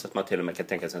öppna upp så att man till och med kan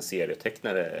tänka sig en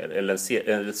serietecknare eller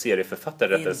en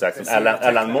serieförfattare rättare sagt som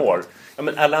Alan Moore. Ja,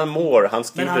 men Alan Moore, han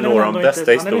skriver några av de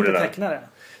bästa historierna.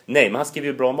 Nej, men han skriver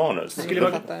ju bra manus. Det skulle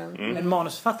vara, Författaren. en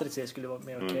manusförfattare till det skulle vara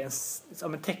mer okej.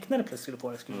 Om en tecknare plötsligt skulle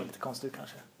på det skulle vara lite konstigt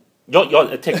kanske. Ja,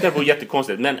 tecknare vore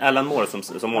jättekonstigt. Men Alan Moore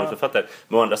som manusförfattare,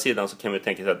 men å andra sidan så kan vi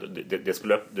tänka sig att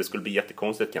det skulle bli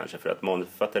jättekonstigt kanske. För att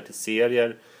manusförfattare till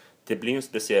serier, det blir ju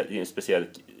en speciell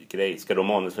grej. Ska då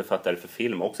manusförfattare för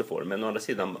film också få det? Men å andra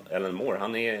sidan, Alan Moore,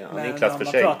 han är en klass för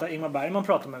sig. Ingmar Bergman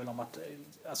pratar man väl om att,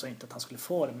 alltså inte att han skulle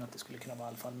få det, men att det skulle kunna vara i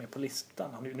alla fall med på listan.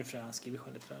 Nu för han skriver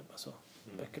skönlitterära, alltså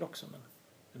böcker också, men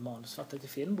en manusförfattare till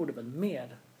film borde väl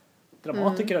mer.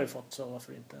 Dramatiker har ju fått, så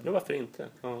varför inte? Ja, varför inte?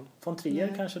 Ja. Von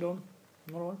Trier kanske då,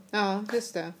 några år. Ja,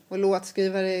 just det. Och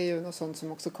låtskrivare är ju något sånt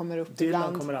som också kommer upp Dylan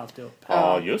ibland. kommer alltid upp.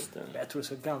 Ja, just det. Jag tror det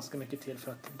ska ganska mycket till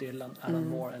för att Dylan, Alan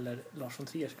Moore eller Lars von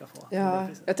Trier ska få. Ja,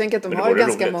 jag tänker att de Men det har vore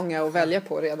ganska roligt. många att välja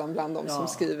på redan bland de som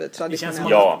skriver traditionella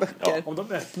Ja, böcker. Om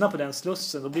de öppnar på den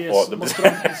slussen, då blir det Ja, det måste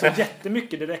de så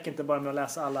jättemycket. Det räcker inte bara med att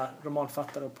läsa alla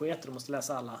romanfattare och poeter. De måste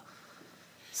läsa alla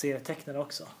serietecknare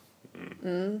också.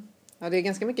 Ja, det är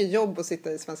ganska mycket jobb att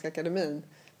sitta i Svenska Akademin.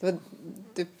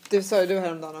 Du sa ju du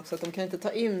häromdagen också att de kan inte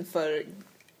ta in för...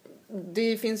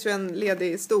 Det finns ju en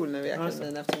ledig stol nu i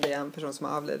akademin eftersom det är en person som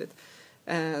har avlidit.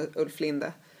 Ulf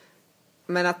Linde.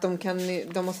 Men att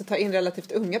de måste ta in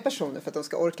relativt unga personer för att de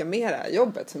ska orka med det här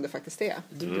jobbet som det faktiskt är.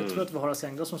 Jag tror att det var Horace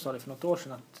Engdahl som sa det för något år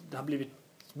sedan, att det har blivit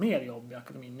mer jobb i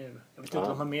akademin nu. Jag vet inte,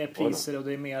 de har mer priser och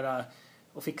det är mera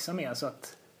att fixa med, så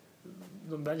att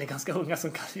de är ganska unga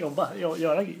som kan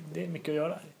göra, det är mycket att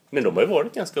göra. Men de har ju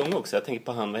varit ganska unga också. Jag tänker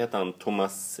på vad heter han?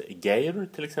 Thomas Geir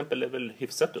till exempel är väl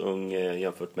hyfsat ung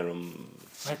jämfört med dem.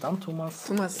 Vad heter han?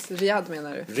 Thomas Riad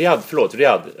menar du?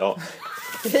 Riad, ja.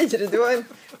 Geir, det var en...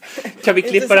 Kan vi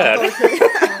klippa det här?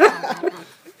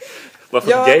 Varför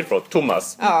Geir från?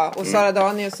 Thomas. Ja, och Sara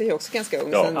Danius är ju också ganska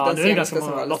ung. Ja. Sen Ja, den nu är det senaste ganska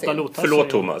som var många. lite Lotta Förlåt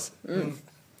Thomas.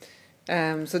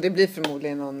 Så det blir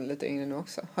förmodligen någon lite yngre nu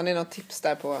också. Har ni något tips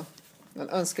där på en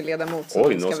önskeledamot som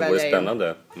Oj, ska något som välja vore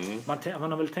spännande.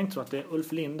 Man har väl tänkt så att det är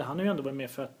Ulf Linde, han har ju ändå varit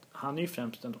med för att han är ju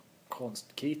främst en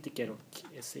konstkritiker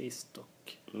och essayist,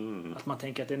 och att man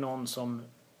tänker att det är någon som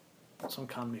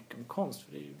kan mycket om konst,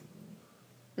 för det är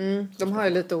ju... De har ju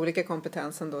lite olika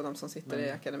kompetens ändå, de som sitter i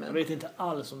Jag akademin. vet inte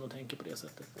alls om de tänker på det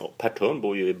sättet. Ja, Per Törn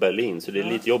bor ju i Berlin, så det är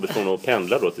lite jobbigt för honom att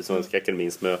pendla då till Svenska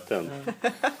Akademins möten.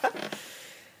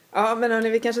 Ja, men hörni,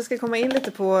 vi kanske ska komma in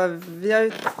lite på... Vi har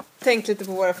ju tänkt lite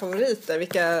på våra favoriter.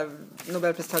 Vilka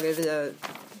Nobelpristagare vi har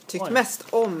tyckt mest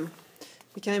om.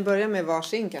 Vi kan ju börja med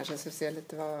varsin kanske, så vi ser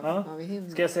lite vad vi hinner.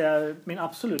 Ska jag säga min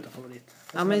absoluta favorit?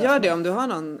 Ja, men gör det. Om du har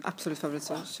någon absolut favorit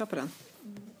så kör på den.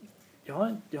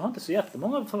 Jag har inte så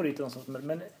jättemånga favoriter någonstans,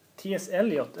 men T.S.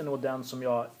 Eliot är nog den som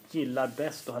jag gillar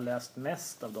bäst och har läst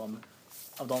mest av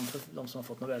de som har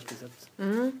fått Nobelpriset.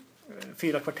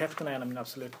 4 kvartetterna är en av mina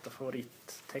absoluta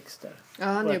favorittexter. Ja,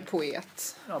 han är ju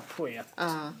poet. Ja, poet.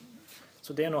 Ja.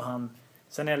 Så det är nog han.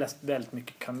 Sen har jag läst väldigt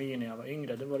mycket Camus när jag var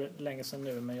yngre. Det var länge sedan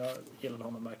nu, men jag gillade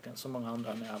honom verkligen som många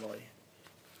andra när jag var i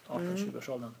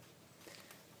 18-20-årsåldern.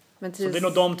 Så det är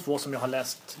nog de två som jag har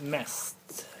läst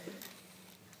mest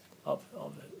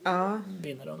av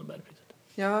vinnare av Nobelpriset.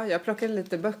 Ja, jag plockade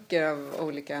lite böcker av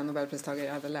olika Nobelpristagare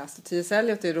jag hade läst. T.S.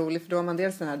 Eliot är rolig, för då har man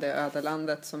dels den här Det öde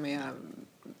landet som är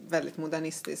väldigt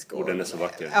modernistisk. Och den är så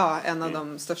vacker. Ja, en av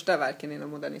de största verken inom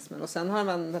modernismen. Och sen har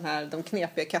man den här De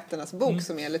knepiga katternas bok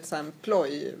som är lite så här en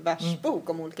plojversbok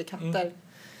om olika katter.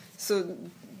 Så,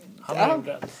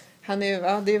 han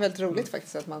är det är väldigt roligt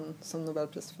faktiskt att man som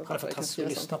Nobelprisförfattare kan skriva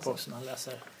sånt. Lyssna på också när han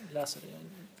läser det.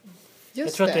 Just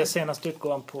jag tror att det är senaste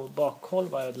utgåvan på Bakhåll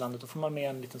var öde landet. Då får man med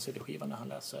en liten CD-skiva när han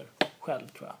läser själv,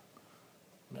 tror jag.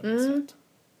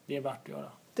 Det är värt att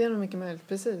göra. Det är nog mycket möjligt,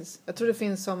 precis. Jag tror det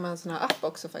finns som en sån här app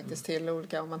också faktiskt till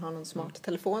olika, om man har någon smart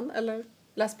telefon eller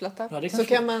läsplatta. Ja, så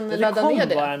kan man ladda ner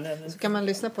det. Så kan man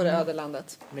lyssna på det öde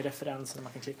landet. Med referenser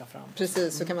man kan klicka fram.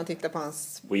 Precis, så kan man titta på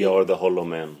hans... We are the hollow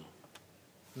men.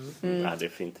 Ja, det är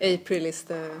fint. April is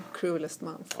the cruelest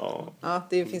month. Ja,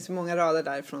 det finns ju många rader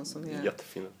därifrån som är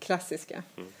jättefina. Klassiska.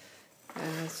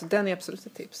 Så den är absolut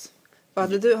ett tips.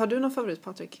 Har du någon favorit,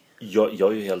 Patrik? Jag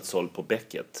är ju helt såld på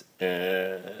Beckett.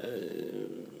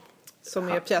 Som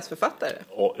är pjäsförfattare?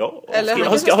 Ja, eller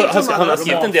han har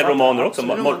skrivit en del romaner också.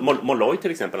 Molloy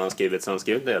till exempel han har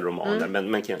skrivit en del romaner.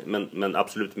 Men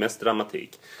absolut mest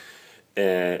dramatik.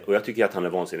 Och jag tycker att han är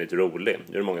vansinnigt rolig.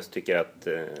 Det är många som tycker att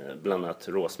bland annat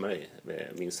Rosmarie,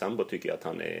 min sambo, tycker att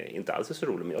han är inte alls så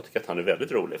rolig, men jag tycker att han är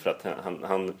väldigt rolig för att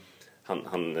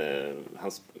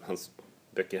hans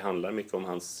böcker handlar mycket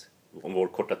om vår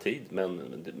korta tid,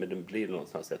 men det blir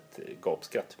någonstans ett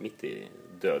gapskratt mitt i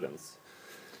dödens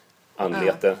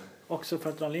anlete. Också för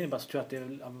att dra en linje bara, så tror jag att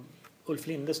det är Ulf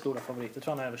Lindes stora favorit. Jag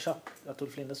tror han har översatt, att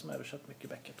Ulf Linde som har översatt mycket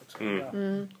Beckett också.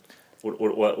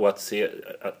 Och att se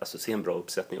en bra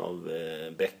uppsättning av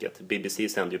Beckett. BBC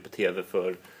sände ju på tv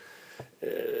för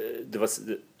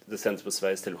det sändes på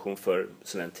Sveriges Television för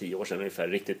sådär 10 år sedan ungefär.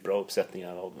 Riktigt bra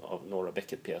uppsättningar av några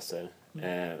Beckett-pjäser.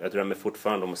 Jag drömmer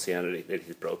fortfarande om att se en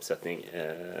riktigt bra uppsättning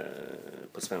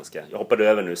på svenska. Jag hoppade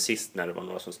över nu sist när det var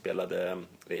några som spelade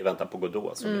I väntan på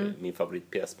Godot, som är min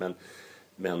favoritpjäs.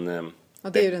 Men Ja,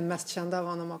 det är ju den mest kända av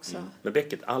honom också. Men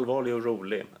Beckett, allvarlig och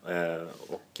rolig.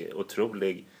 Och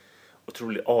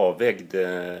otrolig avvägd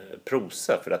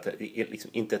prosa, för att det är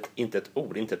liksom inte ett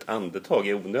ord, inte ett andetag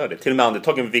är onödigt. Till och med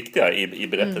andetagen är viktiga i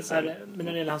berättelsen. Men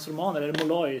när det gäller hans romaner, är det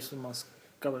Molloy som man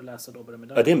ska läsa då?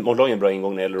 Ja, det är Molloy en bra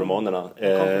ingång när det gäller romanerna.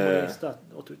 De kom på Molloysta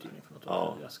återutgivning från något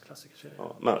av deras klassiker.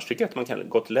 Ja, men annars tycker jag att man kan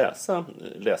gott läsa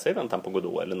I väntan på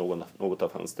Godot eller något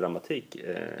av hans dramatik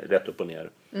rätt upp och ner.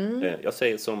 Jag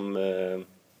säger som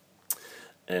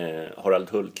Harald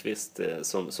Hultqvist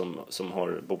som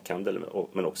har bokhandel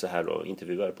men också här då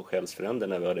intervjuar på Själsfränder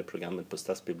när vi hade programmet på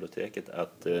Stadsbiblioteket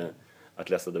att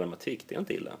läsa dramatik, det är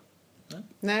inte illa.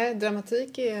 Nej,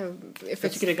 dramatik är jag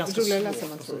tycker det är ganska roligare att läsa svårt.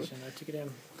 man tror.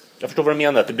 Jag förstår vad du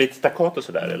menar, att det blir ett staccato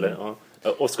sådär eller? Ja.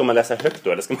 Och ska man läsa högt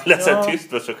då eller ska man läsa tyst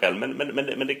för sig själv?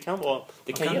 Men det kan vara,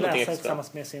 det kan ge någonting läsa extra.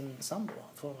 Tillsammans med sin sambo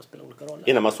för att spela olika roller.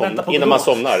 Innan man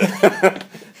somnar.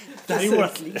 Det här är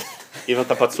vårt liv. I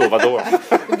väntan på att sova då.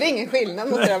 Det blir ingen skillnad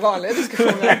mot era vanliga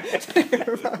diskussioner.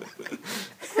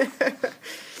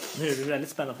 Nu är det väldigt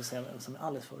spännande att se vem som är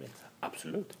alldeles favorit.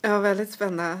 Absolut. Ja, väldigt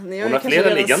spännande. Ni Hon har har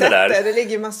flera liggande sett där. det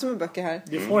ligger ju massor med böcker här.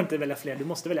 Du får inte välja fler, du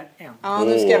måste välja en. Ja,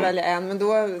 nu ska jag välja en. Men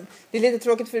då, det är lite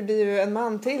tråkigt för det blir ju en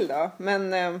man till då.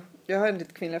 Men jag har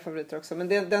lite kvinnliga favoriter också. Men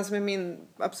den som är min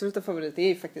absoluta favorit är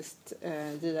ju faktiskt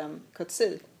J.M.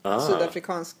 Coetzee.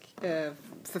 Sydafrikansk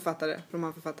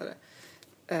romanförfattare.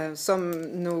 Som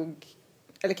nog,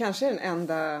 eller kanske är den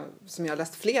enda som jag har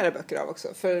läst flera böcker av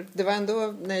också. För det var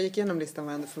ändå, när jag gick igenom listan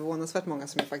var det ändå förvånansvärt många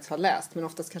som jag faktiskt har läst. Men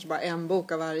oftast kanske bara en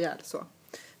bok av varje eller så.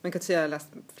 Men Coetzee har jag läst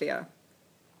flera.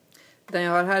 Den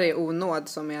jag har här är Onåd,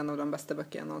 som är en av de bästa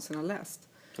böcker jag någonsin har läst.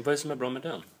 Vad är det som är bra med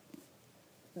den?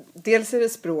 Dels är det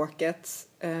språket.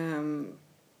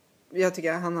 Jag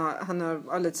tycker han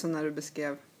har lite som när du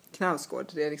beskrev Knausgård.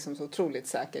 Det är liksom så otroligt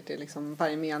säkert. Det är liksom,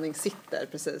 varje mening sitter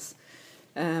precis.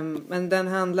 Men den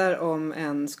handlar om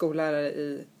en skollärare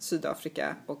i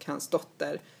Sydafrika och hans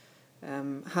dotter.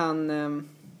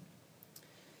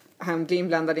 Han blir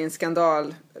inblandad i en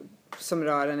skandal som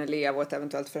rör en elev och ett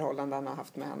eventuellt förhållande han har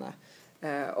haft med henne.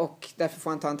 Och därför får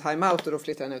han ta en time-out och då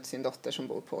flyttar han ut sin dotter som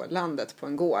bor på landet på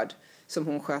en gård som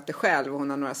hon sköter själv och hon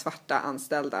har några svarta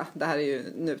anställda. Det här är ju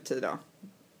nutid då.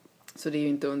 Så det är ju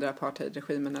inte under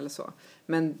apartheidregimen eller så.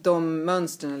 Men de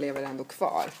mönstren lever ändå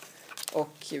kvar.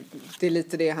 Och det är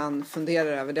lite det han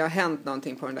funderar över. Det har hänt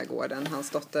någonting på den där gården. Hans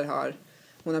dotter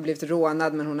hon har blivit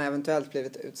rånad men hon har eventuellt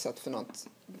blivit utsatt för något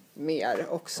mer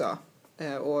också.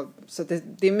 Och så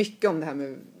det är mycket om det här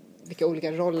med vilka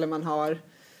olika roller man har.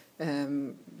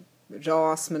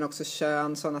 Ras men också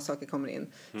kön, sådana saker kommer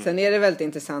in. Sen är det en väldigt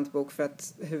intressant bok för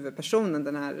att huvudpersonen,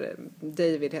 den här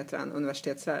David heter han,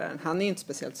 universitetsläraren, han är inte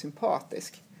speciellt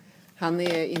sympatisk. Han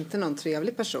är inte någon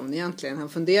trevlig person egentligen. Han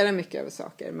funderar mycket över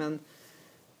saker. Men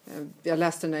jag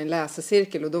läste den där i en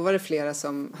läsecirkel och då var det flera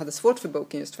som hade svårt för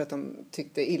boken just för att de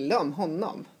tyckte illa om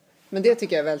honom. Men det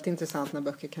tycker jag är väldigt intressant när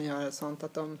böcker kan göra sånt.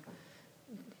 Att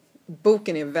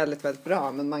boken är väldigt, väldigt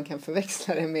bra men man kan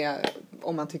förväxla det med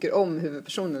om man tycker om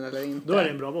huvudpersonen eller inte. Då är det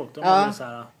en bra bok. Ja, så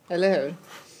här... eller hur?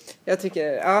 Jag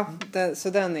tycker, så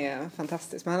den är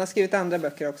fantastisk. Men han har skrivit andra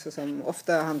böcker också som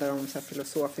ofta handlar om så här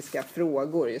filosofiska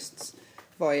frågor. Just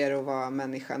vad är det att vara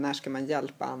människa? När ska man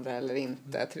hjälpa andra eller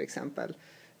inte till exempel?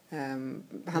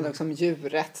 Handlar också om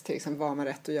djurrätt till exempel. Vad har man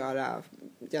rätt att göra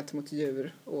gentemot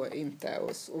djur och inte?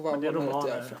 Och vad det är romaner.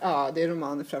 göra för. Ja, det är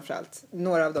romaner framförallt.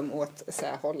 Några av dem åt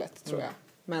hållet tror jag.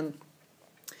 Men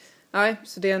nej,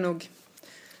 så det är nog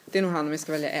han om vi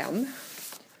ska välja en.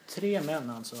 3 män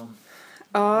alltså.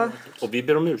 Ja. Och vi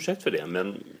ber om ursäkt för det,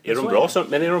 men är de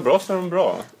bra så är de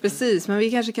bra. Precis, men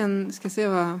vi kanske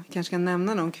kanske kan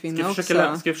nämna någon kvinna också.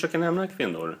 Ska vi försöka nämna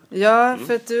kvinnor? Ja,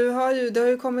 för att det har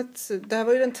ju kommit, det här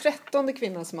var ju den 13:e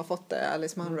kvinnan som har fått det,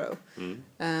 Alice Munro.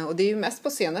 Och det är ju mest på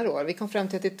senare år. Vi kom fram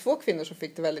till att det är 2 kvinnor som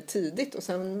fick det väldigt tidigt och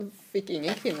sen fick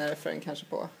ingen kvinnor förrän kanske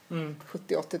på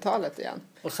 70-80-talet igen.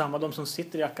 Och samma de som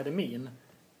sitter i akademin.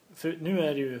 För nu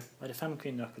är det ju 5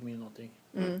 kvinnor i akademin någonting.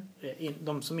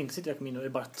 De som inte sitter i akademin är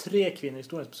bara 3 kvinnor i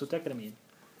historien som sitter i akademin.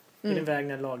 Elin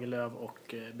Wägner, Lagerlöf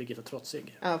och Birgitta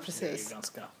Trotzig. Ja, precis. Det är ju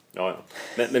ganska... Ja.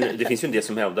 Men det finns ju en del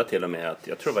som hävdar till och med att,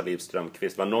 jag tror det var Liv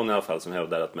Strömquist, var någon i alla fall som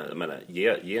hävdar att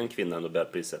ge en kvinna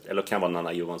Nobelpriset, eller kan vara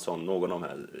Nanna Johansson, någon av de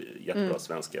här jättebra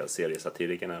svenska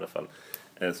seriesatirikern i alla fall.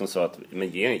 som sa att men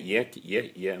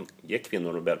ge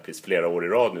kvinnor Nobelpris flera år i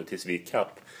rad nu tills vi är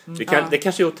kapp. Det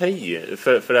kanske är att ta i,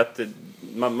 för att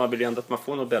man vill ju ändå att man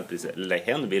får Nobelpriset, eller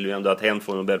hen vill ju ändå att hen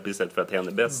får Nobelpriset för att hen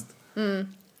är bäst.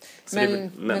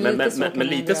 Men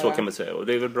lite så kan man säga. Och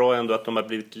det är väl bra ändå att de har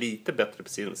blivit lite bättre på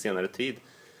senare tid.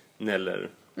 Eller...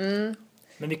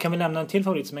 Men vi kan väl nämna en till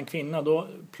favorit som en kvinna. Då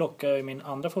plockar jag min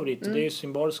andra favorit. Och det är ju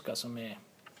Szymborska som är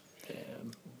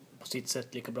på sitt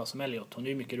sätt lika bra som Eliot. Hon är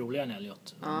ju mycket roligare än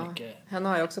Eliot. Ja, henne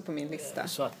har jag också på min lista.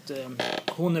 Så att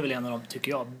hon är väl en av de,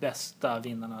 tycker jag, bästa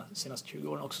vinnarna de senaste 20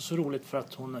 åren. Också så roligt för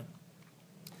att hon...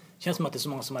 känns som att det är så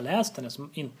många som har läst henne som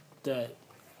inte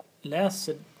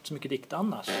läser så mycket dikt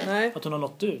annars. Nej. Att hon har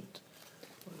nått ut.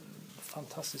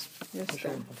 Fantastisk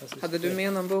person. Hade du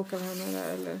med någon bok av henne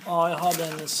där, eller? Ja, jag har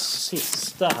den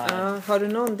sista här. Ja, har du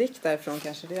någon dikt därifrån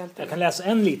kanske? Det är alltid... Jag kan läsa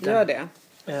en liten. Gör det.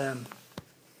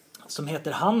 Som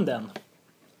heter Handen.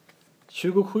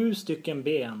 27 stycken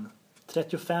ben.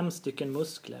 35 stycken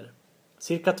muskler.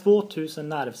 Cirka 2000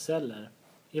 nervceller.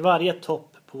 I varje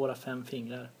topp på våra 5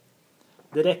 fingrar.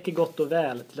 Det räcker gott och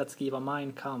väl till att skriva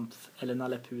Mein Kampf eller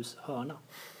Nalle Puhs hörna.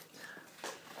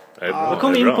 Jag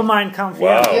kom in på Mein Kampf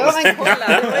igen. Wow. Ja, men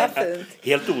kolla, det var ju fint.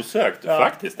 Helt osökt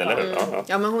faktiskt, eller hur?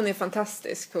 Ja, men hon är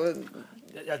fantastisk.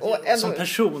 Och som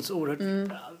person så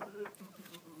oerhört...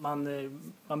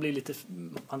 Man blir lite...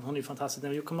 hon är ju fantastisk.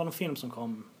 Det kom någon film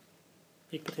som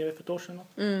gick på tv för ett år sedan.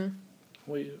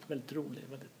 Hon är ju väldigt rolig.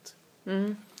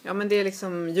 Ja, men det är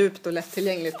liksom djupt och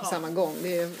lättillgängligt på samma gång.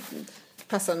 Det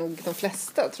passar nog de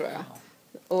flesta, tror jag.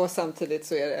 Och samtidigt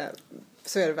så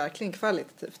är det verkligen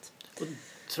kvalitativt. Och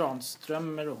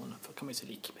Tranströmer och hon kan man ju se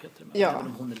likheter med. Ja. Även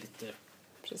om hon är lite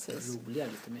roligare,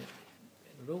 lite mer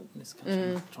ironisk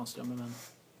kanske. Tranströmer, men...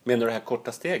 Menar du det här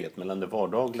korta steget mellan det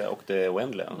vardagliga och det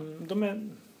oändliga? De är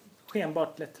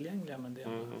skenbart lättillgängliga, men det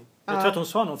jag tror att hon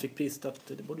sa när hon fick priset att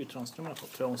det borde ju Tranströmer ha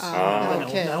fått, tror hon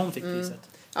när hon fick priset.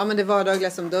 Ja, men det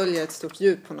vardagliga som döljer ett stort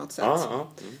djup på något sätt.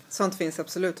 Sånt finns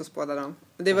absolut hos båda dem.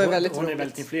 Det var ju väldigt roligt. Hon är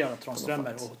väldigt influerad av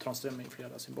Tranströmer och Tranströmer är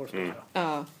influerad av Szymborska.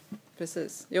 Ja,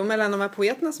 precis. Jo, mellan de här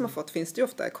poeterna som har fått finns det ju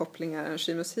ofta kopplingar.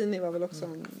 Seamus Heaney var väl också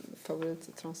en favorit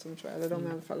i Tranströmer, tror jag. Eller de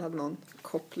i alla fall hade någon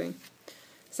koppling.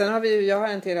 Sen har jag har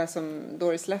en till här som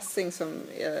Doris Lessing som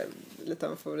är lite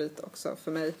av en favorit också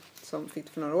för mig, som fick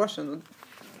för några år sedan. Och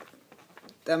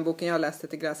den boken jag läste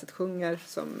till Gräset sjunger,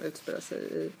 som utspelar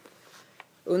sig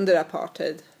under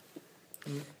apartheid.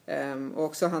 Och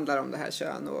också handlar om det här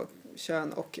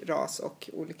kön och ras och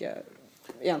olika,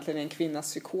 egentligen en kvinnas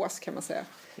psykos kan man säga.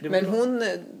 Men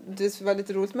det var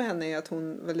lite roligt med henne är att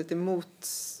hon var lite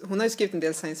hon har ju skrivit en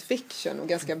del science fiction och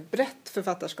ganska brett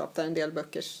författarskap där en del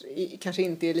böcker kanske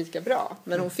inte är lika bra.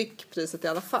 Men hon fick priset i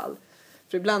alla fall.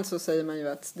 För ibland så säger man ju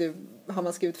att har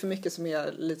man skrivit för mycket som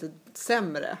är lite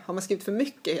sämre. Har man skrivit för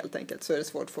mycket helt enkelt så är det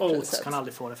svårt att få priset. Oates kan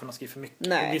aldrig få det för man skriver för mycket.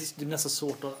 Nej. Det är nästan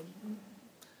svårt att...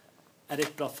 Är det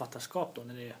ett bra författarskap då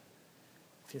när det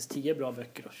finns 10 bra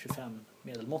böcker och 25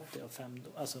 medelmåttiga och 5...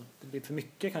 Alltså det blir för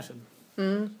mycket kanske.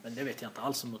 Men det vet jag inte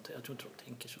alls om. Jag tror inte de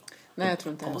tänker så. Nej, jag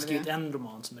tror inte om man skrivit en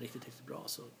roman som är riktigt, riktigt bra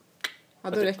så... Ja,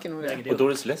 då räcker nog det. Och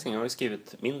Doris Lessing har ju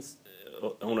skrivit minst...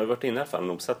 Hon har ju varit inne i alla fall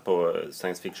uppsatt på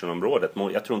science fiction-området.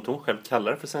 Men jag tror inte hon själv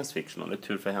kallar det för science fiction. Och det är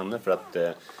tur för henne för att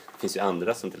det finns ju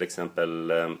andra som till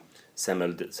exempel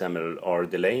Samuel R.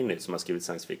 Delany som har skrivit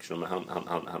science fiction. Men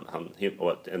han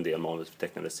och en del manus för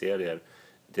tecknade serier.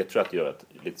 Det tror jag att det gör att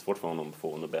det är lite svårt för honom att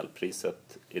få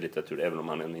Nobelpriset i litteratur även om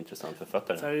han är en intressant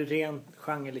författare. Så är det ren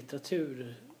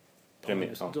genrelitteratur.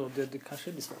 Då det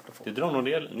kanske blir svårt att få. Det drar nog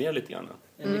ner lite grann.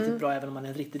 Riktigt bra, även om man är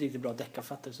en riktigt, riktigt bra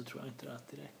deckarfattare så tror jag inte att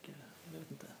det räcker. Jag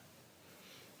vet inte.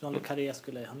 Jean Le Carré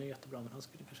han är jättebra men han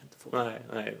skulle kanske inte få.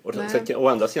 Nej. Och å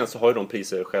andra sidan så har ju de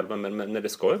priser själva men när det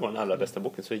ska ju vara den allra bästa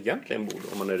boken så egentligen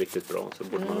om man är riktigt bra så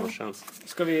borde man ha en chans.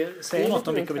 Ska vi säga något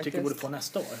om vilka vi tycker borde få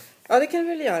nästa år? Ja, det kan vi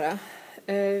väl göra.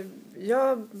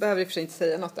 Jag behöver i och för sig inte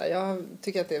säga något där. Jag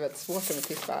tycker att det är väldigt svårt att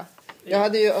tippa. Jag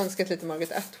hade ju önskat lite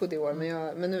Margaret Atwood i år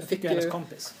men nu fick ju hennes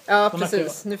kompis. Ja,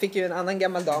 precis. Nu fick ju en annan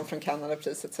gammal dam från Kanada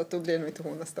priset så att då blir det nog inte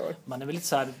hon nästa år. Man är väl lite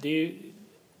så här,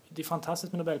 det är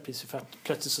fantastiskt med Nobelpriset för att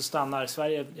plötsligt så stannar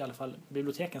Sverige i alla fall,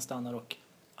 biblioteken stannar och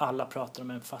alla pratar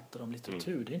om en författare om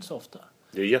litteratur. Det är inte så ofta.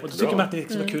 Det är jättebra. Och då tycker man att det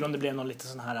skulle vara kul om det blev någon lite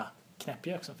sån här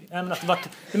knäppjök som finns.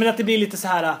 Men att det blir lite så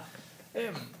här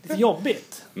lite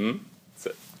jobbigt.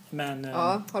 Men,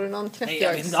 har du någon knäppjök?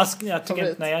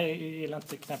 Jag gillar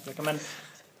inte knäppjökar men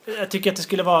jag tycker att det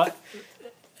skulle vara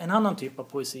en annan typ av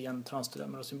poesi än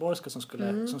Tranströmer och Szymborska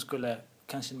som skulle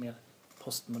kanske mer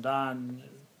postmodern.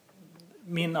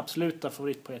 Min absoluta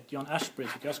favoritpoet John Ashbery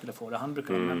tycker jag skulle få det. Han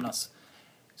brukar nämnas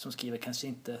som skriver kanske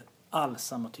inte alls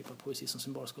samma typ av poesi som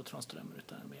Szymborska och Tranströmer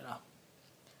utan mera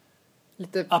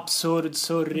Lite absurd,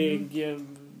 surrig,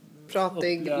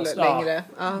 pratig, upplöst. längre.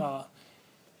 Ja.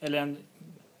 Eller en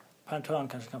Pantön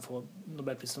kanske kan få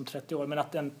Nobelpris om 30 år. Men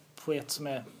att en poet som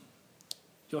är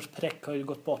George Perec har ju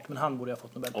gått bort, men han borde ha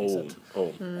fått Nobelpriset.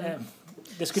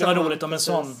 Det skulle vara roligt om en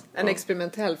sån... En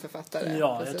experimentell författare.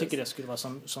 Ja, precis. jag tycker det skulle vara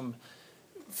som...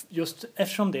 Just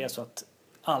eftersom det är så att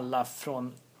alla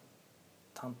från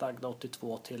Tant Agda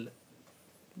 82 till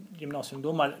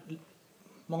gymnasieungdomar,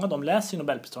 många av dem läser ju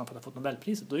Nobelpristagaren för att ha fått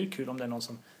Nobelpriset. Då är det kul om det är någon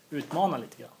som utmanar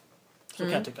lite grann. Så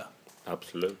kan jag tycka.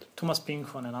 Absolut. Thomas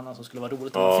Pynchon är en annan som skulle vara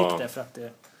roligt om man fick det, för att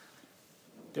det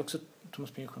är också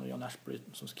Thomas Pynchon och John Ashbery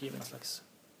som skriver en slags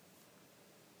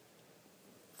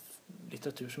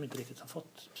litteratur som inte riktigt har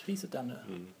fått priset ännu.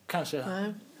 Kanske. Ja.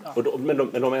 Och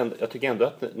jag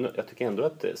tycker ändå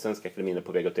att Svenska Akademin är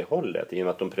på väg åt det hållet. I och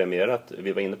med att de premierat,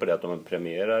 vi var inne på det, att de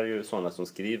premierar ju sådana som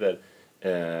skriver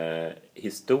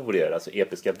historier, alltså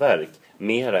episka verk,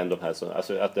 mer än de här som,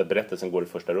 alltså att berättelsen går i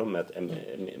första rummet,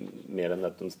 mer än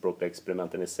att de språkliga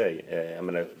experimenten i sig. Jag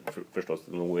menar förstås,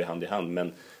 de går i hand i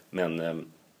hand, men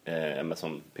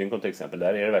som Pynchon till exempel,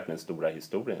 där är det verkligen stora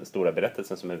historien, stora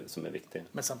berättelsen som är viktig.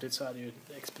 Men samtidigt så är det ju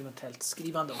experimentellt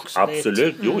skrivande också.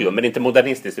 Absolut, jo, men inte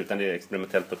modernistiskt, utan det är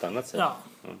experimentellt på ett annat sätt. Ja.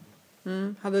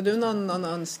 Hade du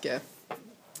någon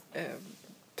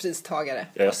pristagare?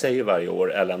 Ja, jag säger varje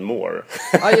år Alan Moore.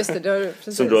 Ja, just det, det har du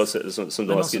precis. som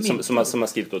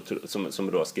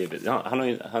har skrivit. Ja, han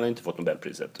har inte fått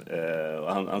Nobelpriset.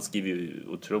 Han skriver ju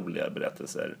otroliga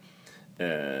berättelser.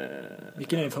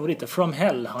 Vilken är din favorit? From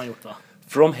Hell har han gjort, va?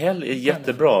 From Hell är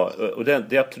jättebra, och det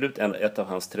är absolut ett av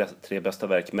hans tre bästa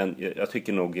verk, men jag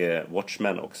tycker nog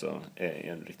Watchmen också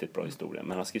är en riktigt bra historia,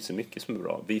 men han skriver så mycket som är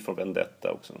bra. Vi får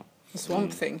Vendetta också.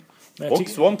 Swamp Thing. Och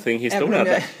Swamp Thing-historien,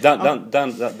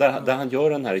 där han gör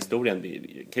den här historien.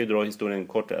 Vi kan ju dra historien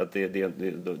kort, att det är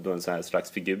då en sån här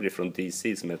slags figur från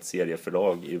DC som är ett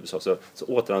serieförlag i USA. Så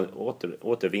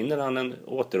återuppfinner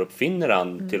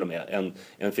han till och med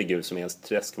en figur som är en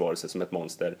träskvarelse, som ett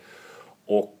monster.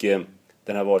 Och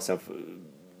den här varelsen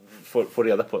får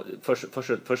reda på,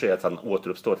 först är att han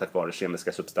återuppstår tack vare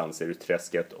kemiska substanser ur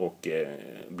träsket och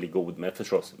blir god, men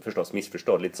förstås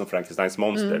missförstådd, lite som Frankensteins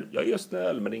monster. Jag är ju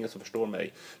snäll, men det är ingen som förstår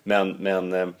mig.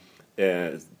 Men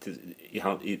i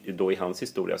hans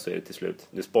historia så är det till slut,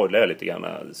 nu spoilar jag lite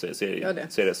grann, så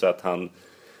är det så att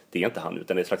det är inte han,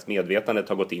 utan det är ett slags medvetande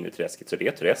har gått in i träsket, så det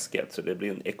är träsket, så det blir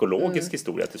en ekologisk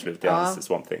historia till slut i hans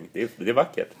Swamp Thing. Det är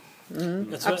vackert.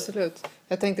 Absolut.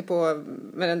 Jag tänkte på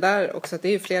med den där också, att det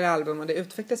är ju flera album och det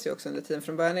utvecklas ju också under tiden.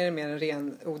 Från början är det mer en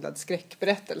renodlad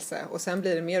skräckberättelse och sen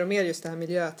blir det mer och mer just det här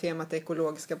miljötemat, det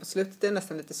ekologiska. På slutet är det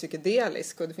nästan lite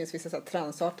psykedelisk och det finns vissa så här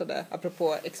transartade,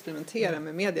 apropå experimentera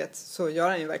med mediet, så gör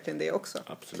han ju verkligen det också.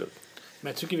 Absolut. Men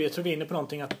jag tror vi är inne på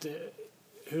någonting, att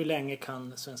hur länge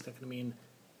kan Svenska Akademin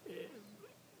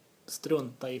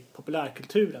strunta i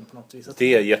populärkulturen på något vis?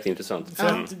 Det är jätteintressant. För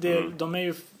att de är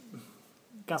ju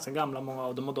ganska gamla, många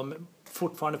av dem, och de är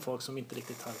fortfarande folk som inte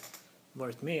riktigt har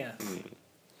varit med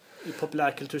i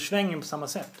populärkultursvängen på samma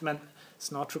sätt. Men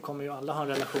snart så kommer ju alla ha en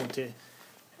relation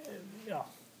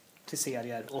till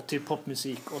serier och till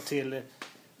popmusik och till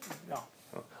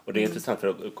Och det är intressant, för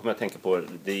då kommer jag att tänka på,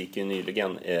 det gick ju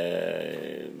nyligen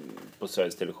på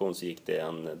Sveriges Television, så gick det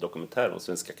en dokumentär om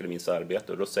Svenska Akademins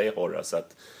arbete, och då säger Horace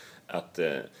att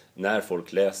när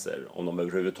folk läser, om de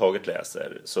överhuvudtaget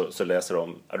läser, så läser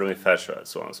de, ungefär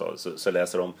så han sa, så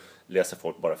läser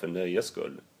folk bara för nöjes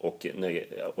skull. Och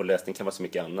läsning kan vara så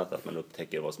mycket annat, att man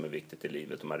upptäcker vad som är viktigt i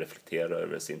livet och man reflekterar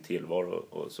över sin tillvaro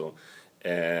och så.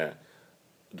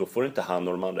 Då får inte han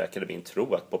och de andra i akademin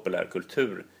tro att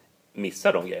populärkultur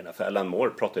missar de grejerna. För Alan Moore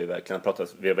pratar ju verkligen,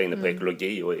 vi var inne på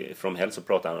ekologi, och From Hell så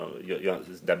pratar han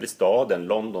där blir staden,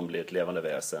 London blir ett levande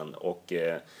väsen, och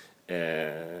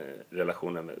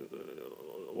relationen med,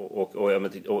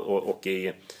 och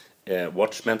i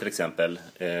Watchmen till exempel,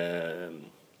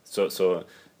 så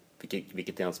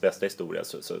vilket är hans bästa historia,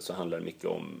 så handlar det mycket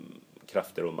om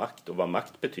krafter och makt och vad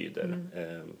makt betyder.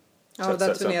 Ja, och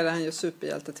där turnerar han ju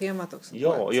superhjältetemat också.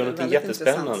 Ja, och gör någonting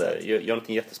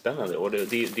jättespännande. Och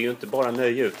det är ju inte bara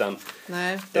nöje, utan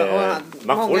nej,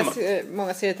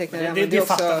 många serietecknare det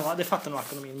fattar nog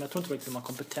akademin, men jag tror inte riktigt de har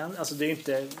kompetens. Alltså det är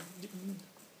inte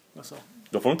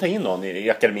Då får de ta in någon i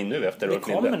akademin nu efter. Det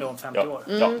kommer nog om 50 år.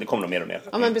 Ja, det kommer nog mer och mer.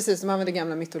 Ja, men precis. De använder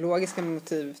gamla mytologiska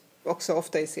motiv också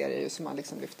ofta i serier som man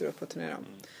liksom lyfter upp och turnerar om.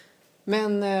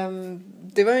 Men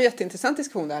det var en jätteintressant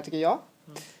diskussion det här, tycker jag.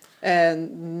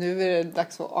 Nu är det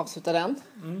dags att avsluta den.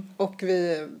 Och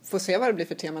vi får se vad det blir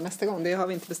för tema nästa gång. Det har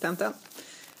vi inte bestämt än.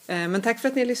 Men tack för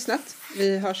att ni har lyssnat.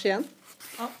 Vi hörs igen.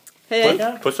 Ja. Hej,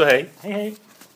 hej. Puss och hej. Hej, hej.